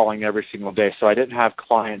cold calling every single day. So I didn't have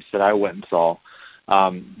clients that I went and saw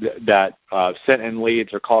that sent in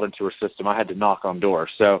leads or called into our system. I had to knock on doors.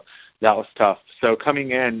 So that was tough. So coming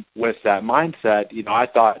in with that mindset, I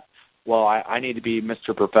thought, well, I need to be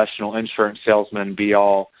Mr. Professional Insurance Salesman, be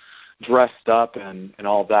all dressed up and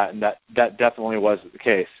all of that. And that definitely wasn't the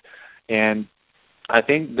case. And I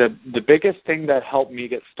think the biggest thing that helped me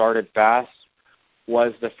get started fast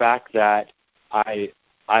was the fact that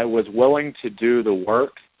I was willing to do the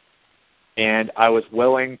work, and I was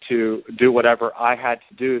willing to do whatever I had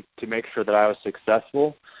to do to make sure that I was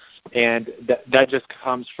successful. And that just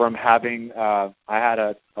comes from having I had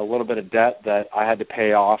a little bit of debt that I had to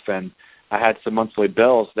pay off, and I had some monthly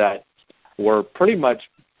bills that were pretty much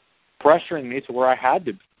pressuring me to where I had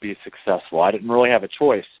to be successful. I didn't really have a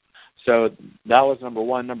choice. So that was number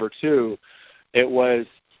one. Number two, it was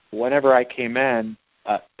whenever I came in,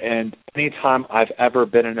 and anytime I've ever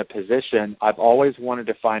been in a position, I've always wanted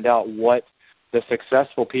to find out what the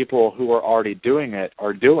successful people who are already doing it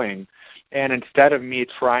are doing. And instead of me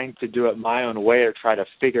trying to do it my own way or try to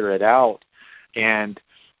figure it out and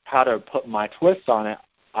how to put my twist on it,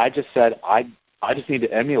 I just said, I just need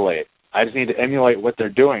to emulate. I just need to emulate what they're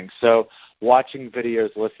doing. So watching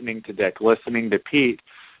videos, listening to Dick, listening to Pete,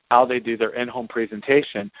 how they do their in-home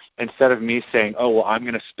presentation, instead of me saying, oh, well, I'm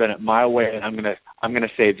going to spin it my way and I'm going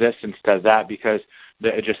to say this instead of that because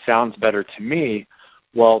it just sounds better to me.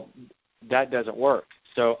 Well, that doesn't work.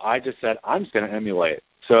 So I just said, I'm just going to emulate.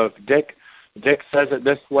 So if Dick says it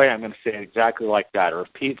this way, I'm going to say it exactly like that. Or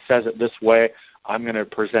if Pete says it this way, I'm going to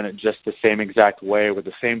present it just the same exact way with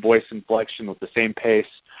the same voice inflection, with the same pace.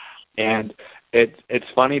 And it's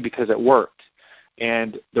funny because it worked.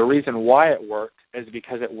 And the reason why it worked is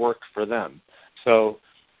because it worked for them. So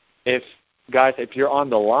if guys, if you're on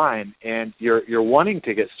the line and you're wanting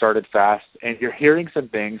to get started fast and you're hearing some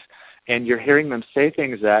things and you're hearing them say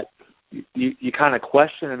things that you kind of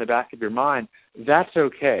question in the back of your mind, that's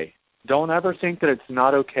okay. Don't ever think that it's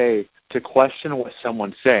not okay to question what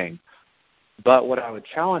someone's saying. But what I would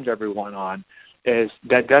challenge everyone on is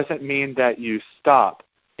that doesn't mean that you stop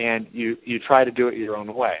and you try to do it your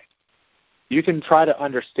own way. You can try to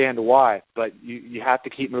understand why, but you have to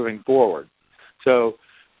keep moving forward. So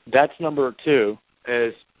that's number 2,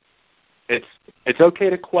 is it's okay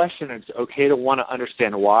to question, it's okay to want to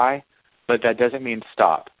understand why, but that doesn't mean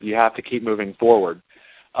stop. You have to keep moving forward.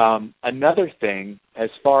 Another thing, as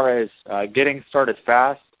far as getting started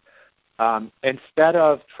fast, instead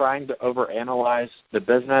of trying to overanalyze the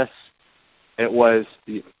business,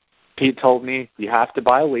 Pete told me you have to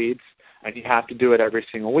buy leads and you have to do it every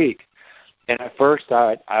single week. And at first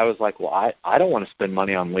I was like, well, I don't want to spend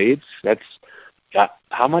money on leads.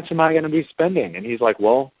 How much am I going to be spending? And he's like,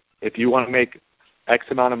 well, if you want to make X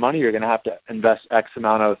amount of money, you're going to have to invest X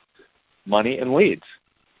amount of money in leads.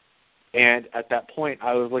 And at that point,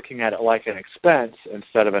 I was looking at it like an expense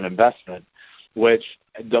instead of an investment, which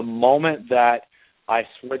the moment that I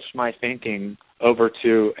switched my thinking over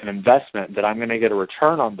to an investment, that I'm going to get a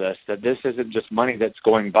return on this, that this isn't just money that's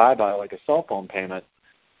going by like a cell phone payment,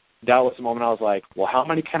 that was the moment I was like, well, how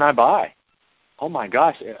many can I buy? Oh, my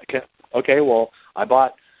gosh. Okay, well, I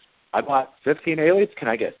bought 15 A-leads. Can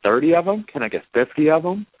I get 30 of them? Can I get 50 of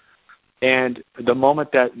them? And the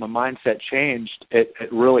moment that my mindset changed, it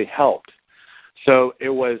really helped. So it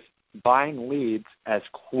was buying leads as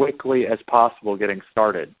quickly as possible getting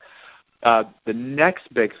started. The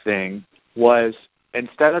next big thing was,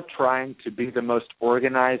 instead of trying to be the most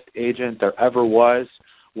organized agent there ever was,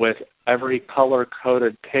 with every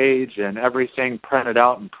color-coded page and everything printed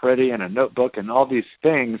out and pretty and a notebook and all these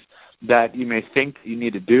things that you may think you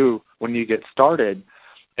need to do when you get started,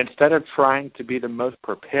 instead of trying to be the most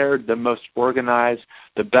prepared, the most organized,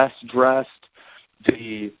 the best dressed,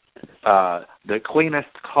 the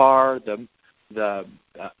cleanest car, the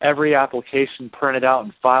every application printed out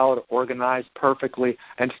and filed, organized perfectly,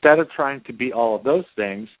 instead of trying to be all of those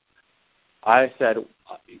things, I said,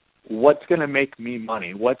 what's going to make me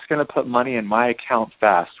money? What's going to put money in my account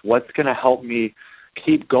fast? What's going to help me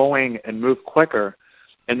keep going and move quicker?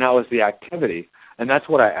 And that was the activity. And that's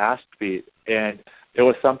what I asked Pete. And it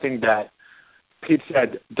was something that Pete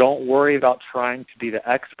said, don't worry about trying to be the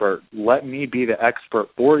expert. Let me be the expert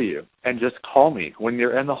for you. And just call me. When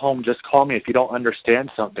you're in the home, just call me. If you don't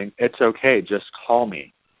understand something, it's okay. Just call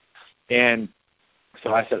me. And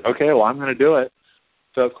so I said, okay, well, I'm going to do it.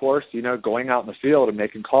 So, of course, going out in the field and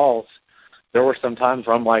making calls, there were some times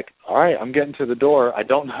where I'm like, all right, I'm getting to the door. I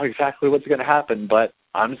don't know exactly what's going to happen, but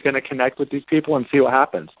I'm just going to connect with these people and see what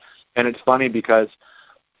happens. And it's funny because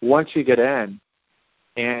once you get in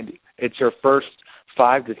and it's your first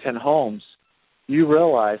 5 to 10 homes, you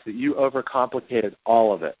realize that you overcomplicated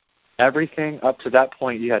all of it. Everything up to that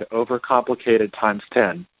point you had overcomplicated times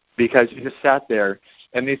 10 because you just sat there,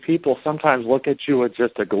 and these people sometimes look at you with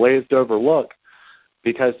just a glazed over look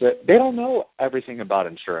because they don't know everything about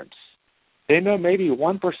insurance. They know maybe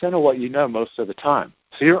 1% of what you know most of the time.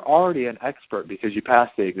 So you're already an expert because you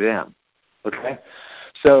passed the exam, okay?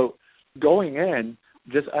 So going in,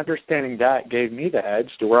 just understanding that gave me the edge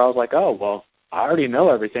to where I was like, oh, well, I already know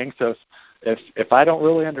everything, so if I don't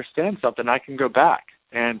really understand something, I can go back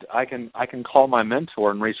and I can call my mentor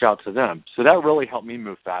and reach out to them. So that really helped me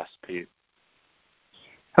move fast, Pete.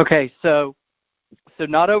 Okay, so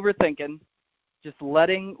not overthinking, just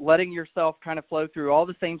letting yourself kind of flow through all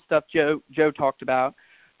the same stuff Joe talked about.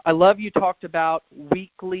 I love you talked about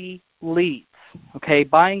weekly leads, okay,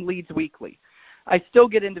 buying leads weekly. I still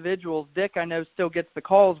get individuals, Dick I know still gets the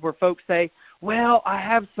calls where folks say, well, I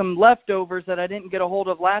have some leftovers that I didn't get a hold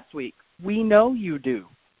of last week. We know you do.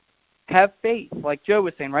 Have faith, like Joe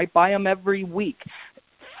was saying, right? Buy them every week.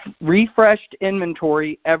 Refreshed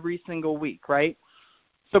inventory every single week, right?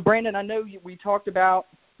 So, Brandon, I know we talked about,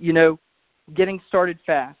 getting started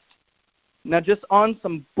fast. Now, just on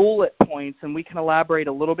some bullet points, and we can elaborate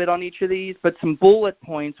a little bit on each of these, but some bullet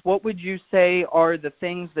points, what would you say are the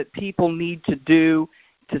things that people need to do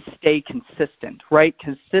to stay consistent, right?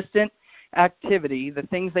 Consistent activity, the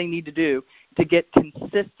things they need to do to get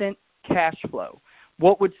consistent cash flow.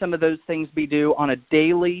 What would some of those things be due on a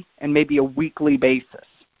daily and maybe a weekly basis?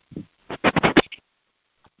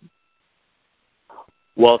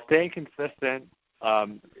 Well, staying consistent,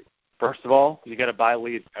 first of all, you got to buy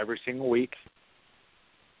leads every single week,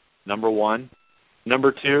 number one.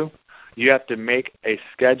 Number two, you have to make a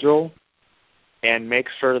schedule and make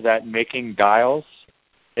sure that making dials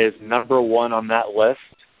is number one on that list.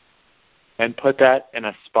 and put that in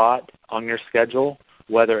a spot on your schedule,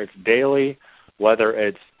 whether it's daily, whether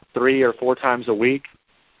it's 3 or 4 times a week.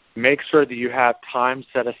 Make sure that you have time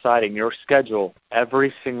set aside in your schedule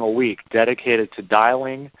every single week dedicated to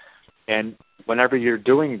dialing, and whenever you're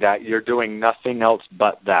doing that, you're doing nothing else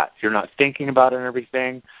but that. You're not thinking about it and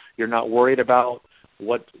everything. You're not worried about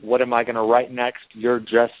what am I going to write next. You're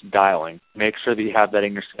just dialing. Make sure that you have that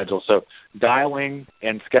in your schedule. So dialing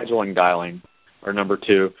and scheduling dialing are number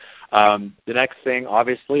 2. The next thing,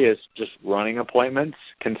 obviously, is just running appointments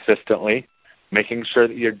consistently, making sure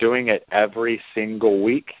that you're doing it every single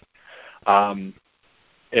week.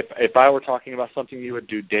 If I were talking about something you would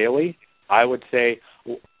do daily, I would say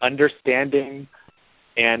understanding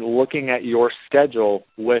and looking at your schedule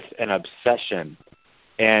with an obsession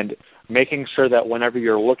and making sure that whenever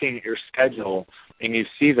you're looking at your schedule and you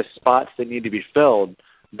see the spots that need to be filled,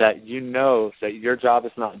 that you know that your job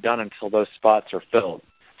is not done until those spots are filled.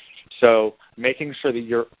 So making sure that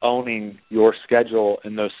you're owning your schedule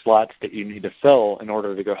and those slots that you need to fill in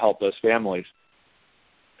order to go help those families.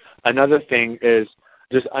 Another thing is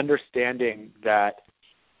just understanding that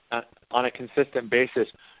on a consistent basis,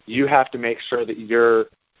 you have to make sure that you're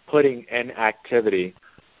putting in activity,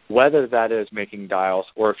 whether that is making dials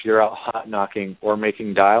or if you're out hot knocking or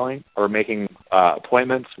making dialing or making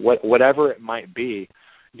appointments, whatever it might be.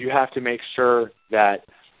 You have to make sure that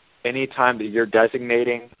any time that you're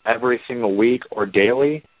designating every single week or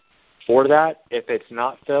daily for that, if it's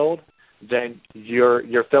not filled, then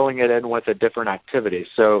you're filling it in with a different activity.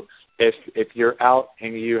 So if you're out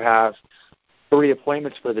and you have 3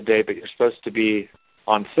 appointments for the day, but you're supposed to be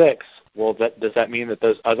on 6, well, does that mean that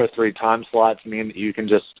those other 3 time slots mean that you can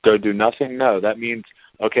just go do nothing? No, that means,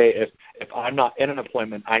 okay, if I'm not in an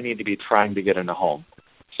appointment, I need to be trying to get in a home.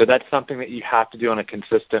 So that's something that you have to do on a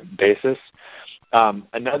consistent basis.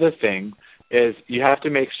 Another thing is you have to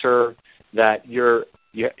make sure that you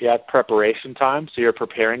have preparation time, so you're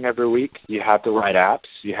preparing every week. You have the right apps.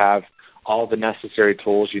 You have all the necessary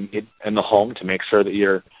tools you need in the home to make sure that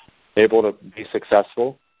you're able to be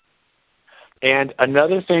successful. And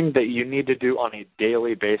another thing that you need to do on a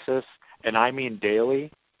daily basis, and I mean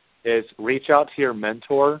daily, is reach out to your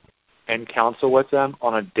mentor and counsel with them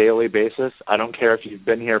on a daily basis. I don't care if you've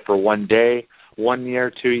been here for 1 day, 1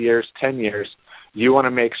 year, 2 years, 10 years. You want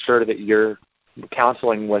to make sure that you're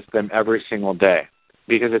counseling with them every single day,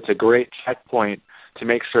 because it's a great checkpoint to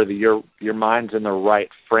make sure that your mind's in the right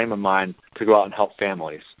frame of mind to go out and help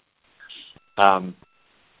families.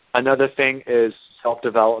 Another thing is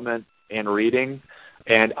self-development and reading,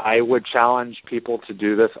 and I would challenge people to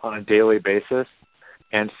do this on a daily basis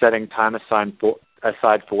and setting time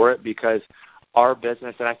aside for it, because our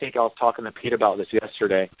business, and I think I was talking to Pete about this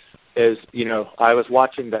yesterday, is, I was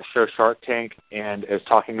watching that show Shark Tank, and is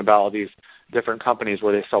talking about all these different companies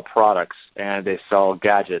where they sell products and they sell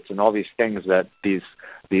gadgets and all these things that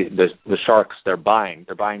the sharks, they're buying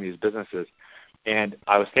these businesses. And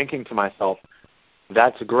I was thinking to myself,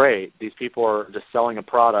 that's great. These people are just selling a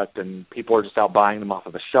product and people are just out buying them off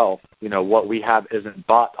of a shelf. What we have isn't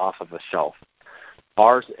bought off of a shelf.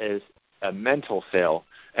 Ours is a mental sale.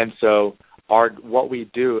 And so what we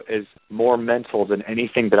do is more mental than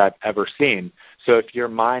anything that I've ever seen. So if your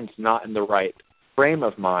mind's not in the right frame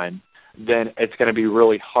of mind, then it's going to be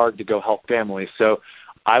really hard to go help families. So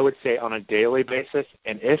I would say on a daily basis,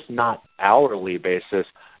 and if not hourly basis,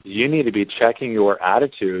 you need to be checking your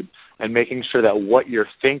attitude and making sure that what you're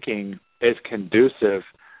thinking is conducive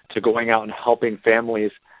to going out and helping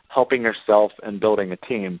families, helping yourself, and building a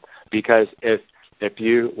team. Because if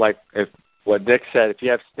what Dick said, if you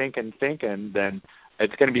have stinking thinking, then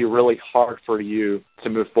it's going to be really hard for you to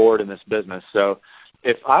move forward in this business. So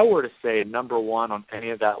if I were to say number 1 on any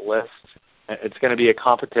of that list, it's going to be a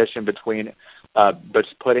competition between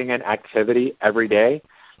just putting in activity every day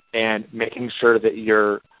and making sure that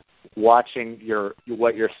you're watching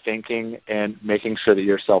what you're thinking and making sure that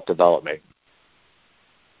you're self-developing.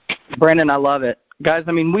 Brandon, I love it. Guys,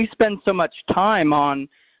 we spend so much time on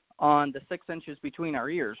the 6 inches between our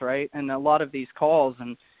ears, right? And a lot of these calls,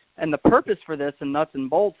 and the purpose for this in nuts and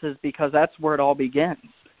bolts is because that's where it all begins.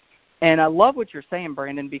 And I love what you're saying,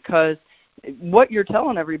 Brandon, because what you're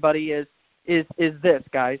telling everybody is this,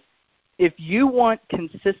 guys. If you want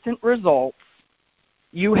consistent results,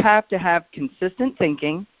 you have to have consistent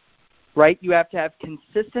thinking, right? You have to have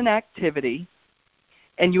consistent activity,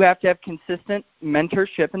 and you have to have consistent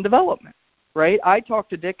mentorship and development, right? I talk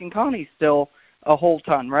to Dick and Connie still a whole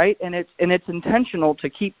ton, right? And it's intentional to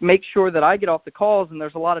make sure that I get off the calls, and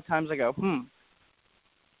there's a lot of times I go,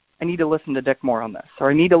 I need to listen to Dick more on this,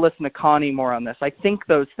 or I need to listen to Connie more on this. I think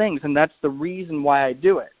those things, and that's the reason why I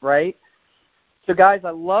do it, right? So, guys, I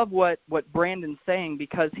love what Brandon's saying,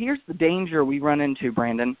 because here's the danger we run into,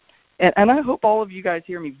 Brandon, and I hope all of you guys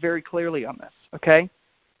hear me very clearly on this, okay?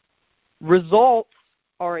 Results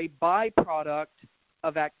are a byproduct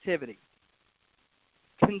of activity.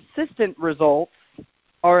 Consistent results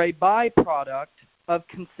are a byproduct of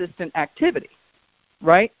consistent activity,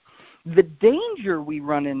 right? The danger we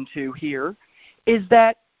run into here is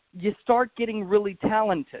that you start getting really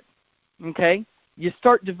talented, okay? You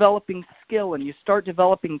start developing skill and you start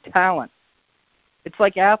developing talent. It's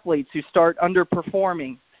like athletes who start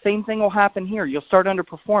underperforming. Same thing will happen here. You'll start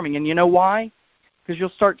underperforming, and you know why? Because you'll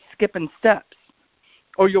start skipping steps,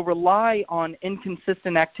 or you'll rely on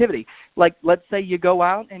inconsistent activity. Like, let's say you go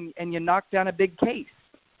out and you knock down a big case,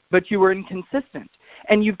 but you were inconsistent.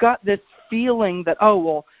 And you've got this feeling that, oh,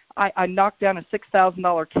 well, I knocked down a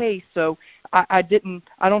 $6,000 case, so I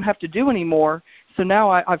don't have to do anymore, so now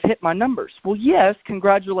I've hit my numbers. Well, yes,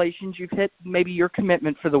 congratulations, you've hit maybe your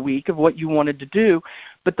commitment for the week of what you wanted to do,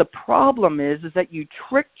 but the problem is that you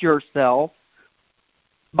tricked yourself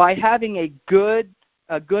by having a good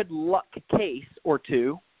luck case or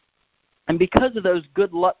two, and because of those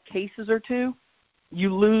good luck cases or two,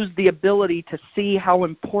 you lose the ability to see how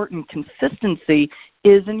important consistency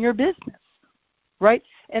is in your business, right?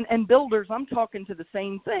 And builders, I'm talking to the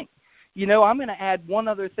same thing. You know, I'm going to add one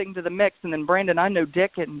other thing to the mix, and then Brandon, I know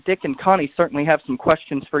Dick and Connie certainly have some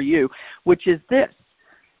questions for you, which is this.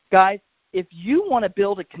 Guys, if you want to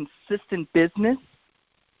build a consistent business,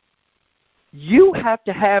 you have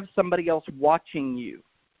to have somebody else watching you.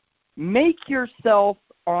 Make yourself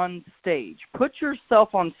on stage. Put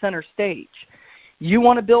yourself on center stage. You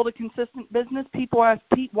want to build a consistent business? People ask,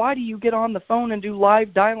 Pete, why do you get on the phone and do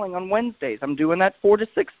live dialing on Wednesdays? I'm doing that 4 to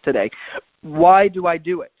 6 today. Why do I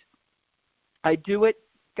do it? I do it,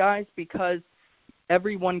 guys, because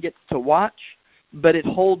everyone gets to watch, but it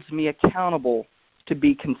holds me accountable to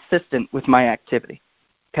be consistent with my activity,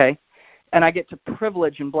 okay? And I get to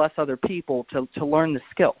privilege and bless other people to learn the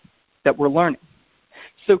skill that we're learning.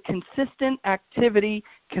 So consistent activity,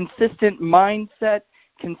 consistent mindset,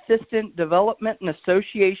 consistent development and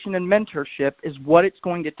association and mentorship is what it's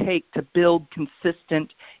going to take to build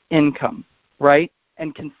consistent income, right,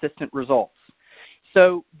 and consistent results.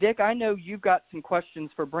 So, Dick, I know you've got some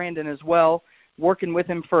questions for Brandon as well, working with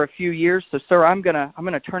him for a few years. So, sir, I'm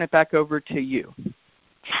gonna turn it back over to you.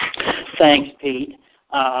 Thanks, Pete.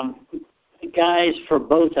 Guys, for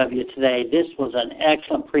both of you today, this was an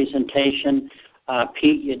excellent presentation.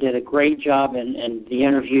 Pete, you did a great job in the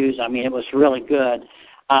interviews. I mean, it was really good.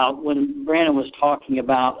 When Brandon was talking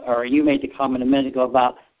about, or you made the comment a minute ago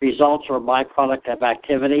about results or a byproduct of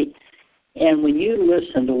activity, and when you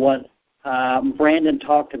listen to what Brandon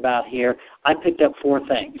talked about here, I picked up 4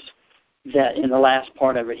 things that in the last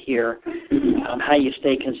part of it here, how you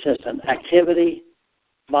stay consistent. Activity,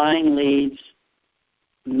 buying leads,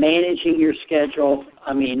 managing your schedule,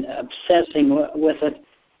 obsessing with it,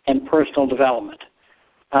 and personal development.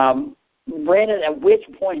 Brandon, at which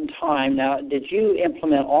point in time, now, did you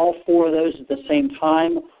implement all 4 of those at the same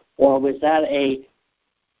time, or was that a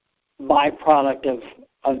byproduct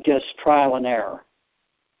of just trial and error?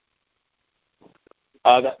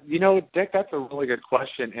 Dick, that's a really good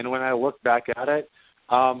question. And when I look back at it,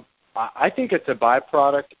 I think it's a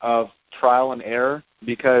byproduct of trial and error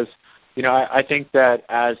because, I think that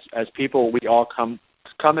as people, we all come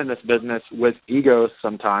in this business with egos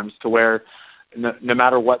sometimes to where no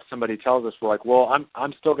matter what somebody tells us, we're like, well,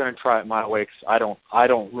 I'm still going to try it my way because I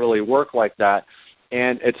don't really work like that.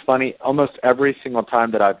 And it's funny, almost every single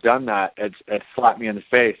time that I've done that, it slapped me in the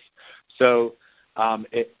face. So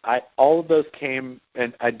all of those came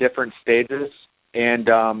at different stages, and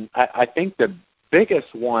I think the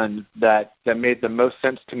biggest one that made the most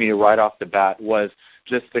sense to me right off the bat was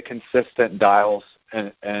just the consistent dials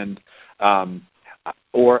and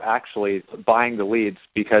or actually buying the leads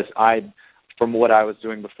because from what I was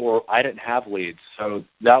doing before, I didn't have leads. So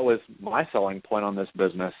that was my selling point on this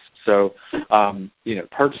business. So,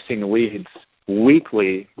 purchasing leads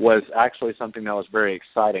weekly was actually something that was very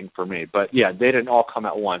exciting for me. But, yeah, they didn't all come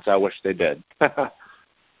at once. I wish they did. Well,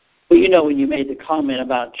 when you made the comment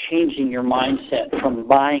about changing your mindset from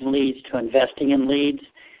buying leads to investing in leads,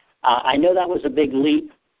 I know that was a big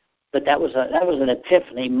leap, but that was an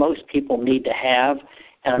epiphany most people need to have.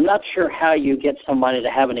 And I'm not sure how you get somebody to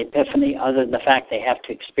have an epiphany other than the fact they have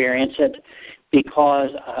to experience it,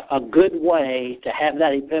 because a good way to have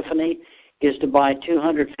that epiphany is to buy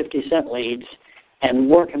 250-cent leads and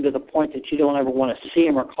work them to the point that you don't ever want to see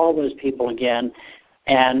them or call those people again,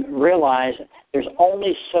 and realize there's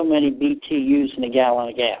only so many BTUs in a gallon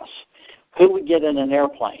of gas. who would get in an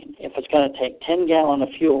airplane if it's going to take 10 gallons of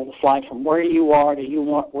fuel to fly from where you are to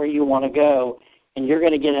where you want to go, and you're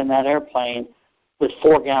going to get in that airplane with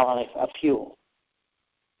 4 gallons of fuel,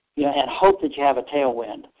 and hope that you have a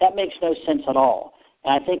tailwind? That makes no sense at all.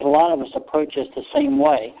 And I think a lot of us approach this the same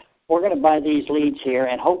way. We're going to buy these leads here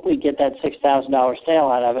and hope we get that $6,000 sale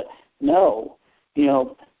out of it. No.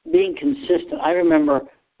 Being consistent. I remember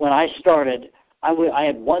when I started, I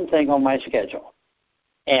had one thing on my schedule,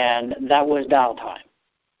 and that was dial time,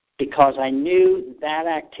 because I knew that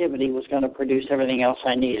activity was going to produce everything else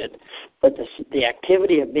I needed. But the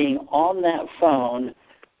activity of being on that phone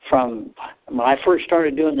from when I first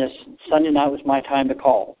started doing this, Sunday night was my time to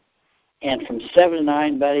call. And from 7 to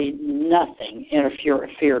 9, buddy, nothing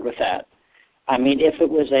interfered with that. I mean, if it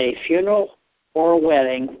was a funeral or a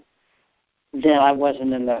wedding, then I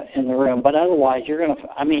wasn't in the room. But otherwise,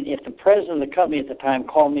 if the president of the company at the time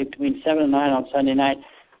called me between 7 and 9 on Sunday night,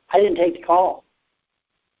 I didn't take the call,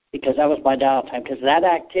 because that was my dial time, because that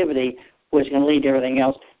activity was going to lead to everything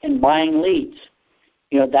else. And buying leads,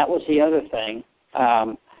 that was the other thing.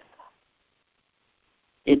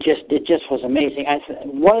 It just was amazing.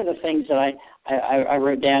 One of the things that I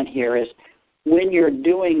wrote down here is, when you're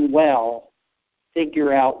doing well,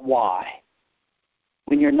 figure out why.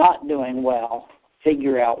 When you're not doing well,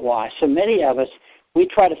 figure out why. So many of us, we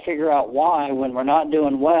try to figure out why when we're not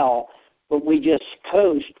doing well, but we just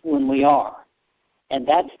coast when we are. And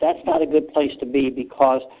that's not a good place to be,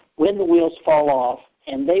 because when the wheels fall off,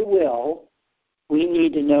 and they will, we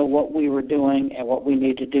need to know what we were doing and what we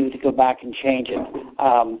need to do to go back and change it.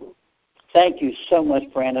 Thank you so much,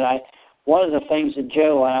 Brandon. One of the things that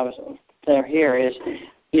Joe, when I was there here, is,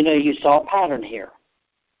 you saw a pattern here.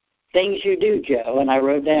 Things you do, Joe, and I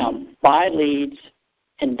wrote down: buy leads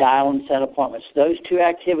and dial and set appointments. Those two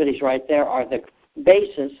activities right there are the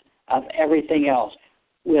basis of everything else.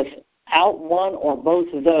 Without one or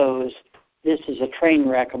both of those, this is a train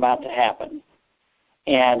wreck about to happen.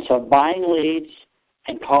 And so buying leads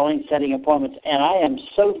and calling, setting appointments. And I am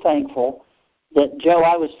so thankful that, Joe,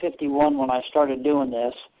 I was 51 when I started doing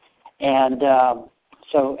this. And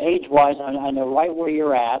so age-wise, I know right where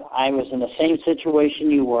you're at. I was in the same situation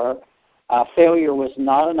you were. Failure was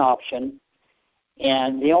not an option.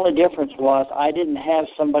 And the only difference was I didn't have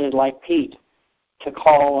somebody like Pete to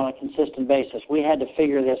call on a consistent basis. We had to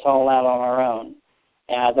figure this all out on our own.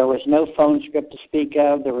 There was no phone script to speak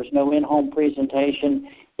of. There was no in-home presentation.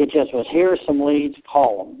 It just was, here are some leads,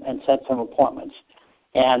 call them, and set some appointments.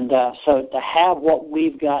 And so to have what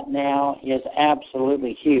we've got now is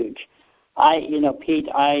absolutely huge. Pete,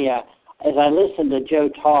 as I listened to Joe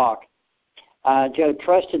talk, Joe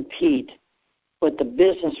trusted Pete, but the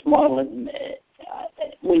business model,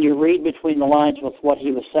 when you read between the lines with what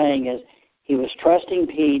he was saying, is he was trusting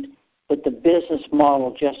Pete, but the business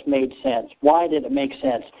model just made sense. Why did it make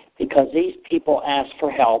sense? Because these people asked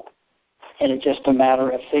for help, and it's just a matter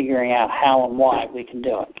of figuring out how and why we can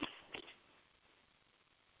do it.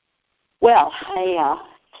 Well, I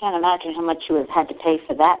can't imagine how much you would have had to pay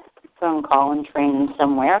for that phone call and training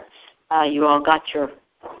somewhere. You all got your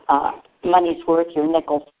money's worth, your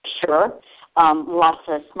nickel, sure. Lots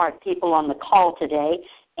of smart people on the call today.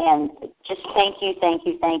 And just thank you,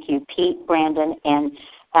 Pete, Brandon, and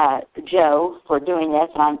Joe, for doing this.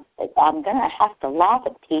 And I'm going to have to laugh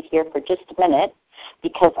at Pete here for just a minute,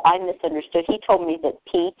 because I misunderstood. He told me that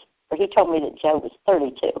Joe was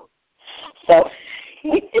 32. So,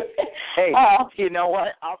 hey, you know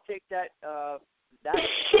what? I'll take that. That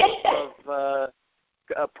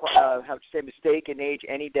how to say mistake in age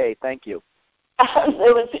any day. Thank you.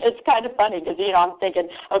 It's kind of funny, because I'm thinking,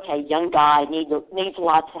 okay, young guy needs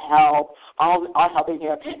lots of help. I'll help him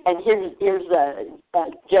here. And here's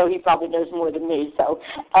Joe. He probably knows more than me. So,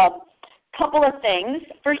 couple of things.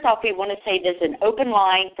 First off, we want to say this is an open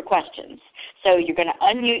line for questions. So you're going to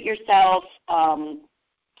unmute yourself,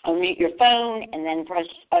 unmute your phone, and then press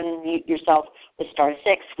unmute yourself with *6.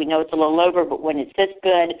 We know it's a little over, but when it's this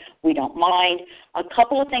good, we don't mind. A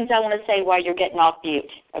couple of things I want to say while you're getting off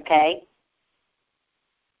mute, okay?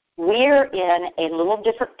 We're in a little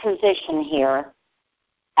different position here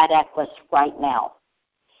at Equus right now,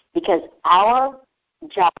 because our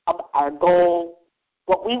job, our goal,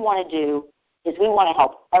 what we want to do is we want to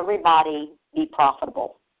help everybody be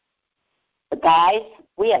profitable. But guys,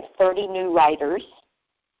 we have 30 new writers.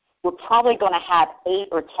 We're probably going to have 8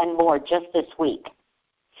 or 10 more just this week.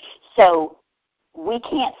 So we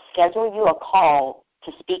can't schedule you a call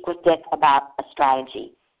to speak with Dick about a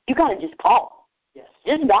strategy. You got to just call. Yes.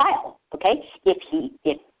 Just dial, okay? If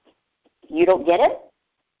you don't get it,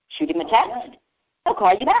 shoot him a text. He'll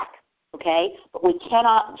call you back. okay? But we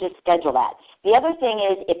cannot just schedule that. The other thing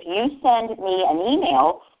is if you send me an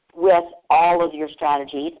email with all of your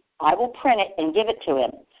strategies, I will print it and give it to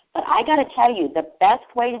him. But I got to tell you, the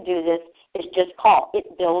best way to do this is just call.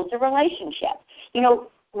 It builds a relationship. You know,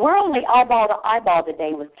 we're only eyeball to eyeball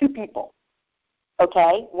today with 2 people,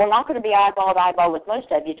 okay? We're not going to be eyeball to eyeball with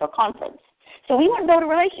most of you till conference. So we want to build a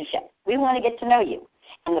relationship. We want to get to know you.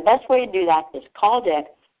 And the best way to do that is call Dick,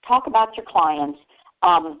 talk about your clients.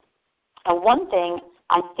 And one thing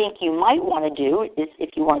I think you might want to do is,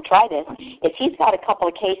 if you want to try this, if he's got a couple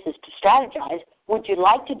of cases to strategize, would you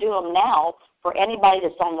like to do them now for anybody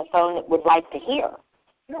that's on the phone that would like to hear?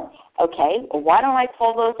 Sure. Okay, well, why don't I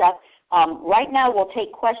pull those up? Right now we'll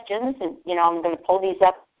take questions, and, you know, I'm going to pull these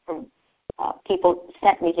up from people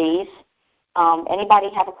sent me these. Anybody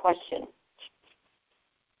have a question?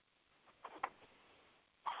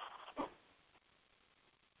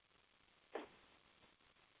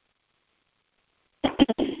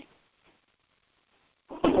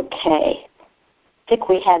 Okay. I think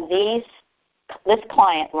we have this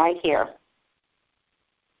client right here.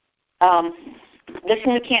 This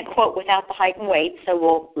one we can't quote without the height and weight, so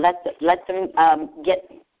we'll let them get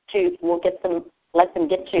to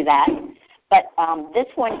that. But this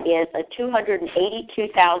one is a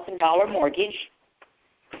 $282,000 mortgage.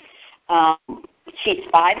 She's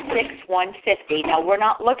 5'6", 150. Now we're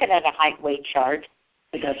not looking at a height weight chart.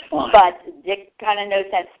 But that's fine. But Dick kind of knows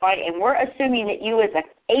that's fine, and we're assuming that you as an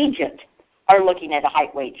agent are looking at a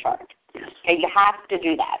height weight chart. Okay, you have to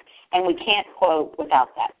do that, and we can't quote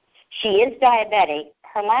without that. She is diabetic.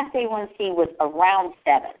 Her last A1C was around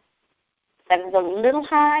 7. 7's a little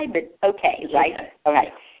high, but okay, right? Okay. All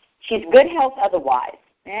right. She's good health otherwise.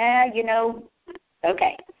 You know,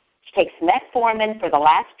 okay. She takes metformin for the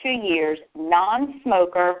last 2 years,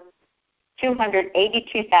 non-smoker,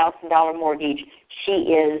 $282,000 mortgage. She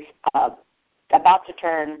is about to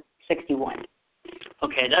turn 61.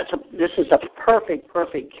 Okay, this is a perfect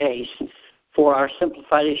case for our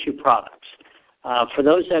simplified issue products. For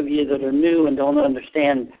those of you that are new and don't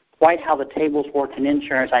understand quite how the tables work in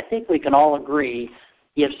insurance, I think we can all agree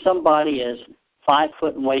if somebody is 5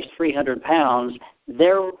 foot and weighs 300 pounds,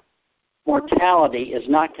 their mortality is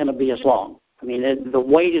not going to be as long. I mean, the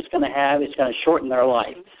weight it's going to shorten their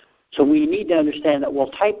life. So we need to understand that, well,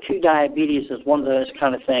 type 2 diabetes is one of those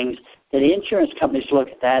kind of things that insurance companies look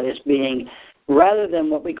at that as being, rather than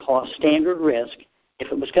what we call a standard risk, if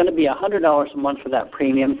it was going to be $100 a month for that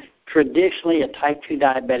premium, traditionally a type 2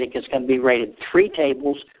 diabetic is going to be rated 3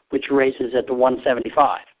 tables, which raises it to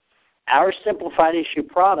 $175. Our simplified issue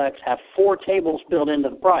products have 4 tables built into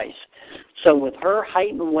the price. So with her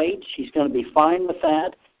height and weight, she's going to be fine with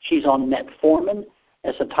that. She's on metformin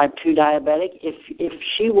as a type 2 diabetic. If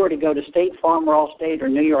she were to go to State Farm or Allstate or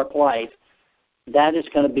New York Life, that is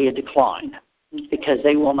going to be a decline because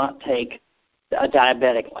they will not take a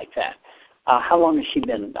diabetic like that. How long has she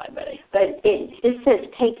been diabetic? But this says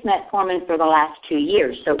takes metformin for the last 2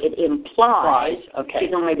 years, so it implies okay.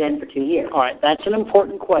 She's only been for 2 years. All right, that's an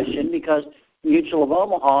important question because Mutual of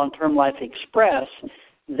Omaha and Term Life Express,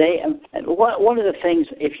 one of the things,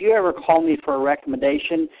 if you ever call me for a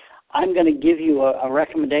recommendation, I'm going to give you a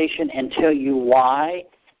recommendation and tell you why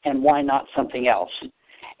and why not something else.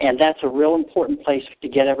 And that's a real important place to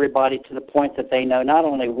get everybody to the point that they know not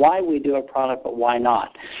only why we do a product, but why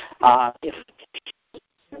not. If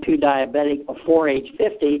you're diabetic before age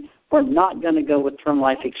 50, we're not going to go with Term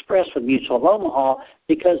Life Express with Mutual of Omaha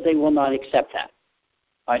because they will not accept that.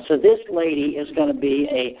 All right, so this lady is going to be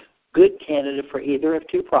a good candidate for either of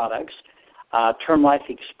 2 products, Term Life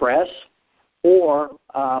Express or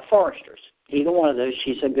Foresters. Either one of those,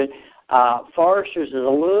 she's a good. Foresters is a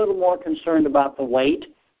little more concerned about the weight,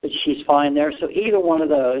 but she's fine there. So either one of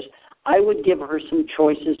those, I would give her some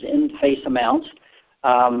choices in face amounts.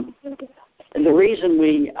 And the reason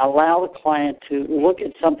we allow the client to look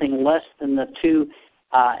at something less than the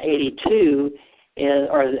 282 is,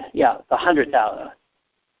 the 100,000.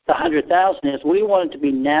 The 100,000 is we want it to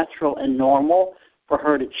be natural and normal for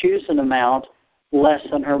her to choose an amount less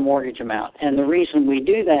than her mortgage amount. And the reason we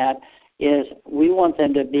do that is we want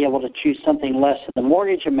them to be able to choose something less than the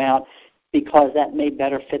mortgage amount because that may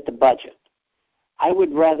better fit the budget. I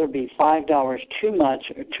would rather be $5 too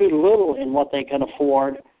much or too little in what they can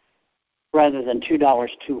afford rather than $2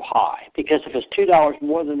 too high. Because if it's $2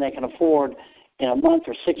 more than they can afford in a month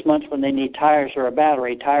or 6 months when they need tires or a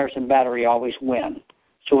battery, tires and battery always win.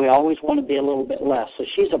 So we always want to be a little bit less. So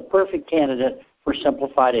she's a perfect candidate for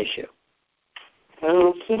simplified issue.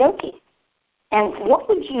 Okie dokie. And what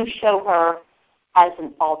would you show her as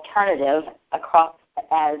an alternative across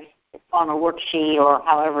as on a worksheet or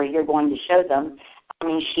however you're going to show them I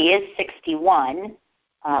mean, she is 61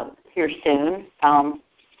 here soon.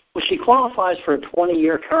 Well, she qualifies for a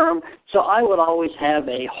 20-year term, so I would always have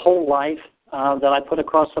a whole life that I put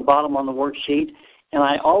across the bottom on the worksheet, and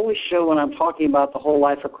I always show when I'm talking about the whole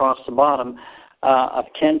life across the bottom of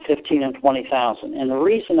 10, 15, and 20,000. And the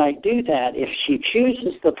reason I do that, if she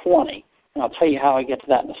chooses the 20, and I'll tell you how I get to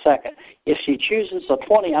that in a second. If she chooses the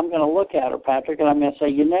 20, I'm going to look at her, Patrick, and I'm going to say,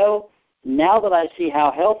 you know, now that I see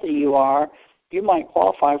how healthy you are, you might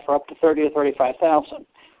qualify for up to 30 or 35,000.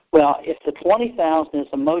 Well, if the 20,000 is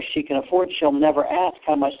the most she can afford, she'll never ask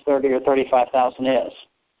how much 30 or 35,000 is.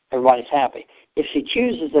 Everybody's happy. If she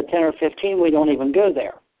chooses the 10 or 15, we don't even go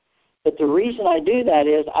there. But the reason I do that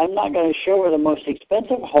is I'm not going to show her the most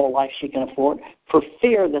expensive whole life she can afford for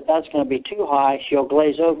fear that that's going to be too high. She'll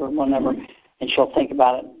glaze over whenever, and she'll think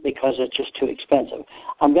about it because it's just too expensive.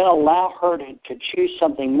 I'm going to allow her to choose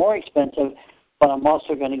something more expensive, but I'm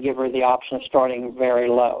also going to give her the option of starting very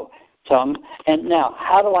low. So, and now,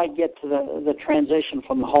 how do I get to the transition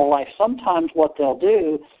from the whole life? Sometimes what they'll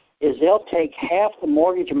do is they'll take half the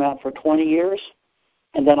mortgage amount for 20 years,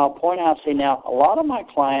 and then I'll point out, say, now, a lot of my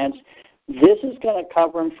clients, this is going to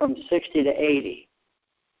cover them from 60 to 80.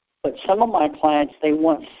 But some of my clients, they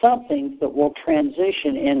want something that will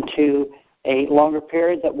transition into a longer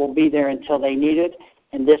period that will be there until they need it,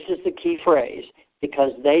 and this is the key phrase,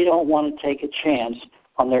 because they don't want to take a chance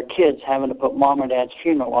on their kids having to put mom or dad's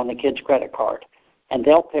funeral on the kid's credit card. And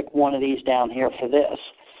they'll pick one of these down here for this.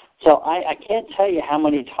 So I can't tell you how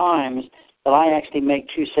many times that I actually make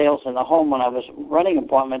 2 sales in the home when I was running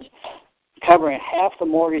appointments, covering half the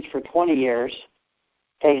mortgage for 20 years,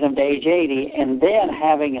 taking them to age 80, and then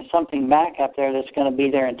having something back up there that's going to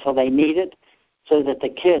be there until they need it so that the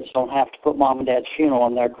kids don't have to put mom and dad's funeral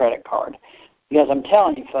on their credit card. Because I'm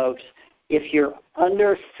telling you, folks, if you're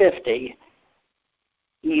under 50,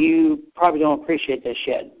 you probably don't appreciate this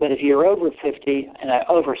yet. But if you're over 50 and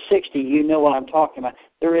over 60, you know what I'm talking about.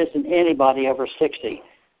 There isn't anybody over 60,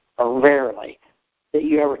 or rarely, that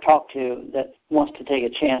you ever talk to that wants to take a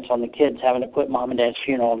chance on the kids having to put mom and dad's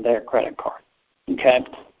funeral on their credit card. Okay?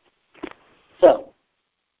 So.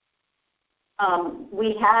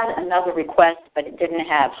 We had another request, but it didn't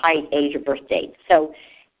have height, age, or birth date. So,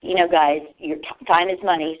 you know, guys, your time is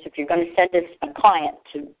money. So if you're going to send us a client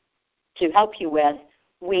to help you with,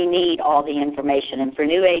 we need all the information. And for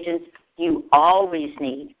new agents, you always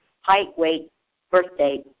need height, weight, birth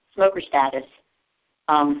date, smoker status.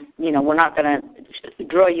 You know, we're not going to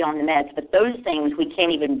draw you on the meds, but those things we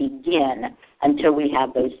can't even begin until we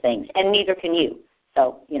have those things, and neither can you.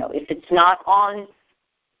 So, you know, if it's not on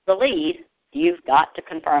the lead, you've got to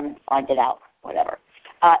confirm and find it out, whatever.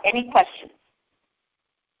 Any questions?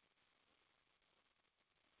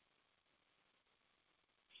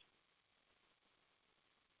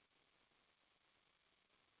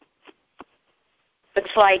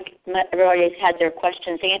 Looks like everybody's had their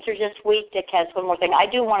questions answered this week. Dick has one more thing. I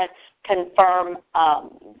do want to confirm,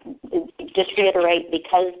 just reiterate,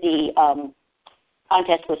 because the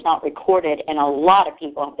contest was not recorded and a lot of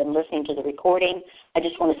people have been listening to the recording, I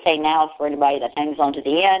just want to say now for anybody that hangs on to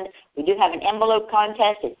the end, we do have an envelope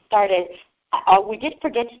contest. It started, we did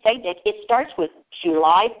forget to say, Dick, it starts with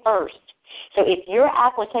July 1st. So if your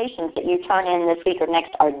applications that you turn in this week or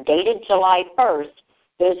next are dated July 1st,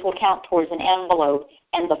 those will count towards an envelope,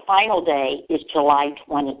 and the final day is July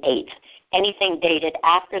 28th. Anything dated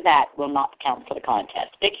after that will not count for the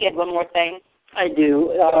contest. Dick, you had one more thing? I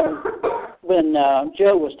do. When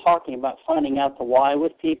Joe was talking about finding out the why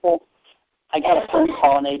with people, I got a phone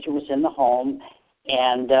call. An agent was in the home,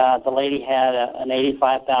 and the lady had an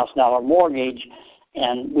 $85,000 mortgage,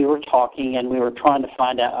 and we were talking, and we were trying to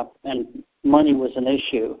find out, and money was an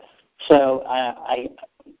issue. So I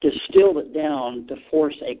distilled it down to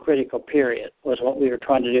force a critical period was what we were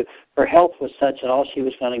trying to do. Her health was such that all she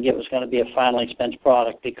was going to get was going to be a final expense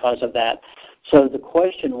product because of that. So the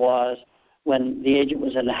question was, when the agent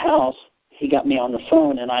was in the house, he got me on the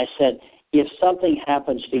phone, and I said, if something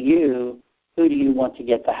happens to you, who do you want to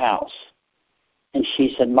get the house? And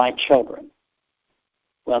she said, my children.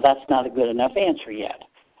 Well, that's not a good enough answer yet.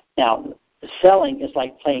 Now, selling is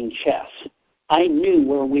like playing chess. I knew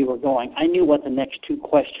where we were going. I knew what the next 2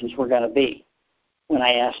 questions were going to be when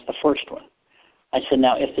I asked the first one. I said,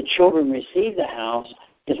 now, if the children receive the house,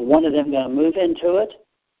 is one of them going to move into it,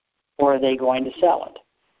 or are they going to sell it?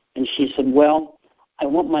 And she said, well, I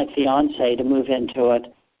want my fiancé to move into it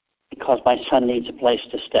because my son needs a place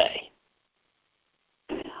to stay.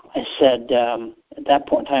 I said, at that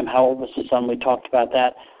point in time, how old was the son? We talked about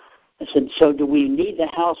that. I said, so do we need the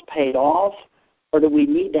house paid off, or do we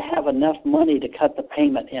need to have enough money to cut the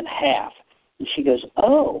payment in half? And she goes,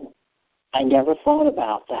 oh, I never thought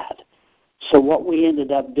about that. So what we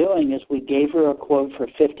ended up doing is we gave her a quote for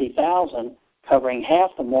 $50,000, covering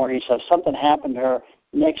half the mortgage. So if something happened to her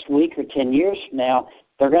next week or 10 years from now,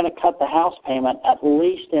 they're going to cut the house payment at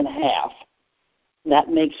least in half. That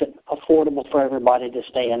makes it affordable for everybody to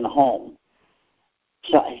stay in the home.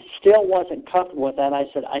 So I still wasn't comfortable with that. I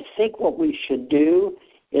said, I think what we should do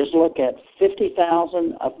is look at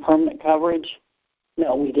 $50,000 of permanent coverage.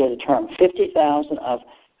 No, we did a term, $50,000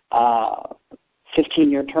 of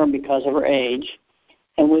 15-year term because of her age,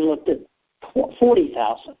 and we looked at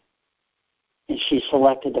 $40,000. And she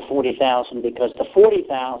selected the $40,000 because the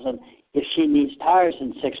 $40,000, if she needs tires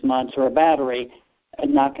in 6 months or a battery, are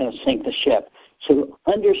not going to sink the ship. So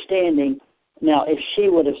understanding, now if she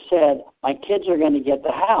would have said, my kids are going to get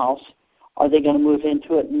the house, are they going to move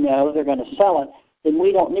into it? No, they're going to sell it. Then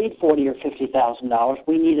we don't need $40,000 or $50,000.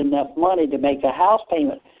 We need enough money to make the house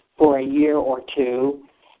payment for a year or two,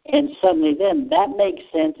 and suddenly then that makes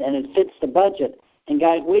sense and it fits the budget. And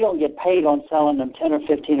guys, we don't get paid on selling them $10,000 or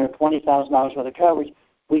 $15,000 or $20,000 worth of coverage.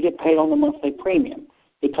 We get paid on the monthly premium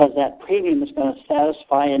because that premium is going to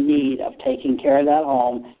satisfy a need of taking care of that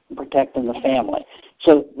home and protecting the family.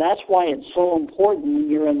 So that's why it's so important when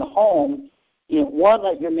you're in the home. One,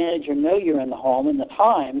 let your manager know you're in the home and the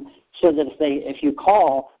time, so that if you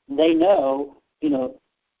call, they know,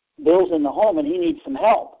 Bill's in the home and he needs some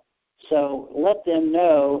help. So let them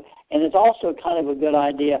know. And it's also kind of a good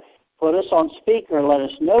idea, put us on speaker, let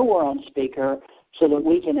us know we're on speaker so that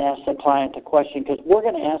we can ask the client a question, because we're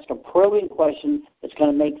going to ask a probing question that's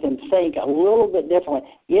going to make them think a little bit differently.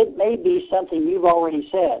 It may be something you've already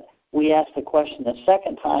said. We ask the question the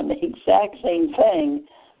second time, the exact same thing,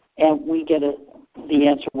 and we get the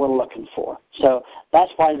answer we're looking for. So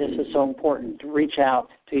that's why this is so important, to reach out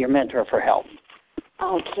to your mentor for help.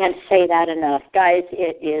 Oh, can't say that enough. Guys,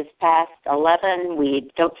 it is past 11.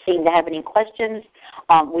 We don't seem to have any questions.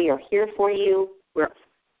 We are here for you. We're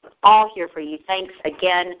all here for you. Thanks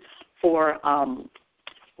again for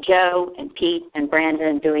Joe and Pete and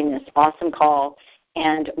Brandon doing this awesome call.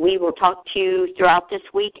 And we will talk to you throughout this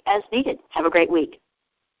week as needed. Have a great week.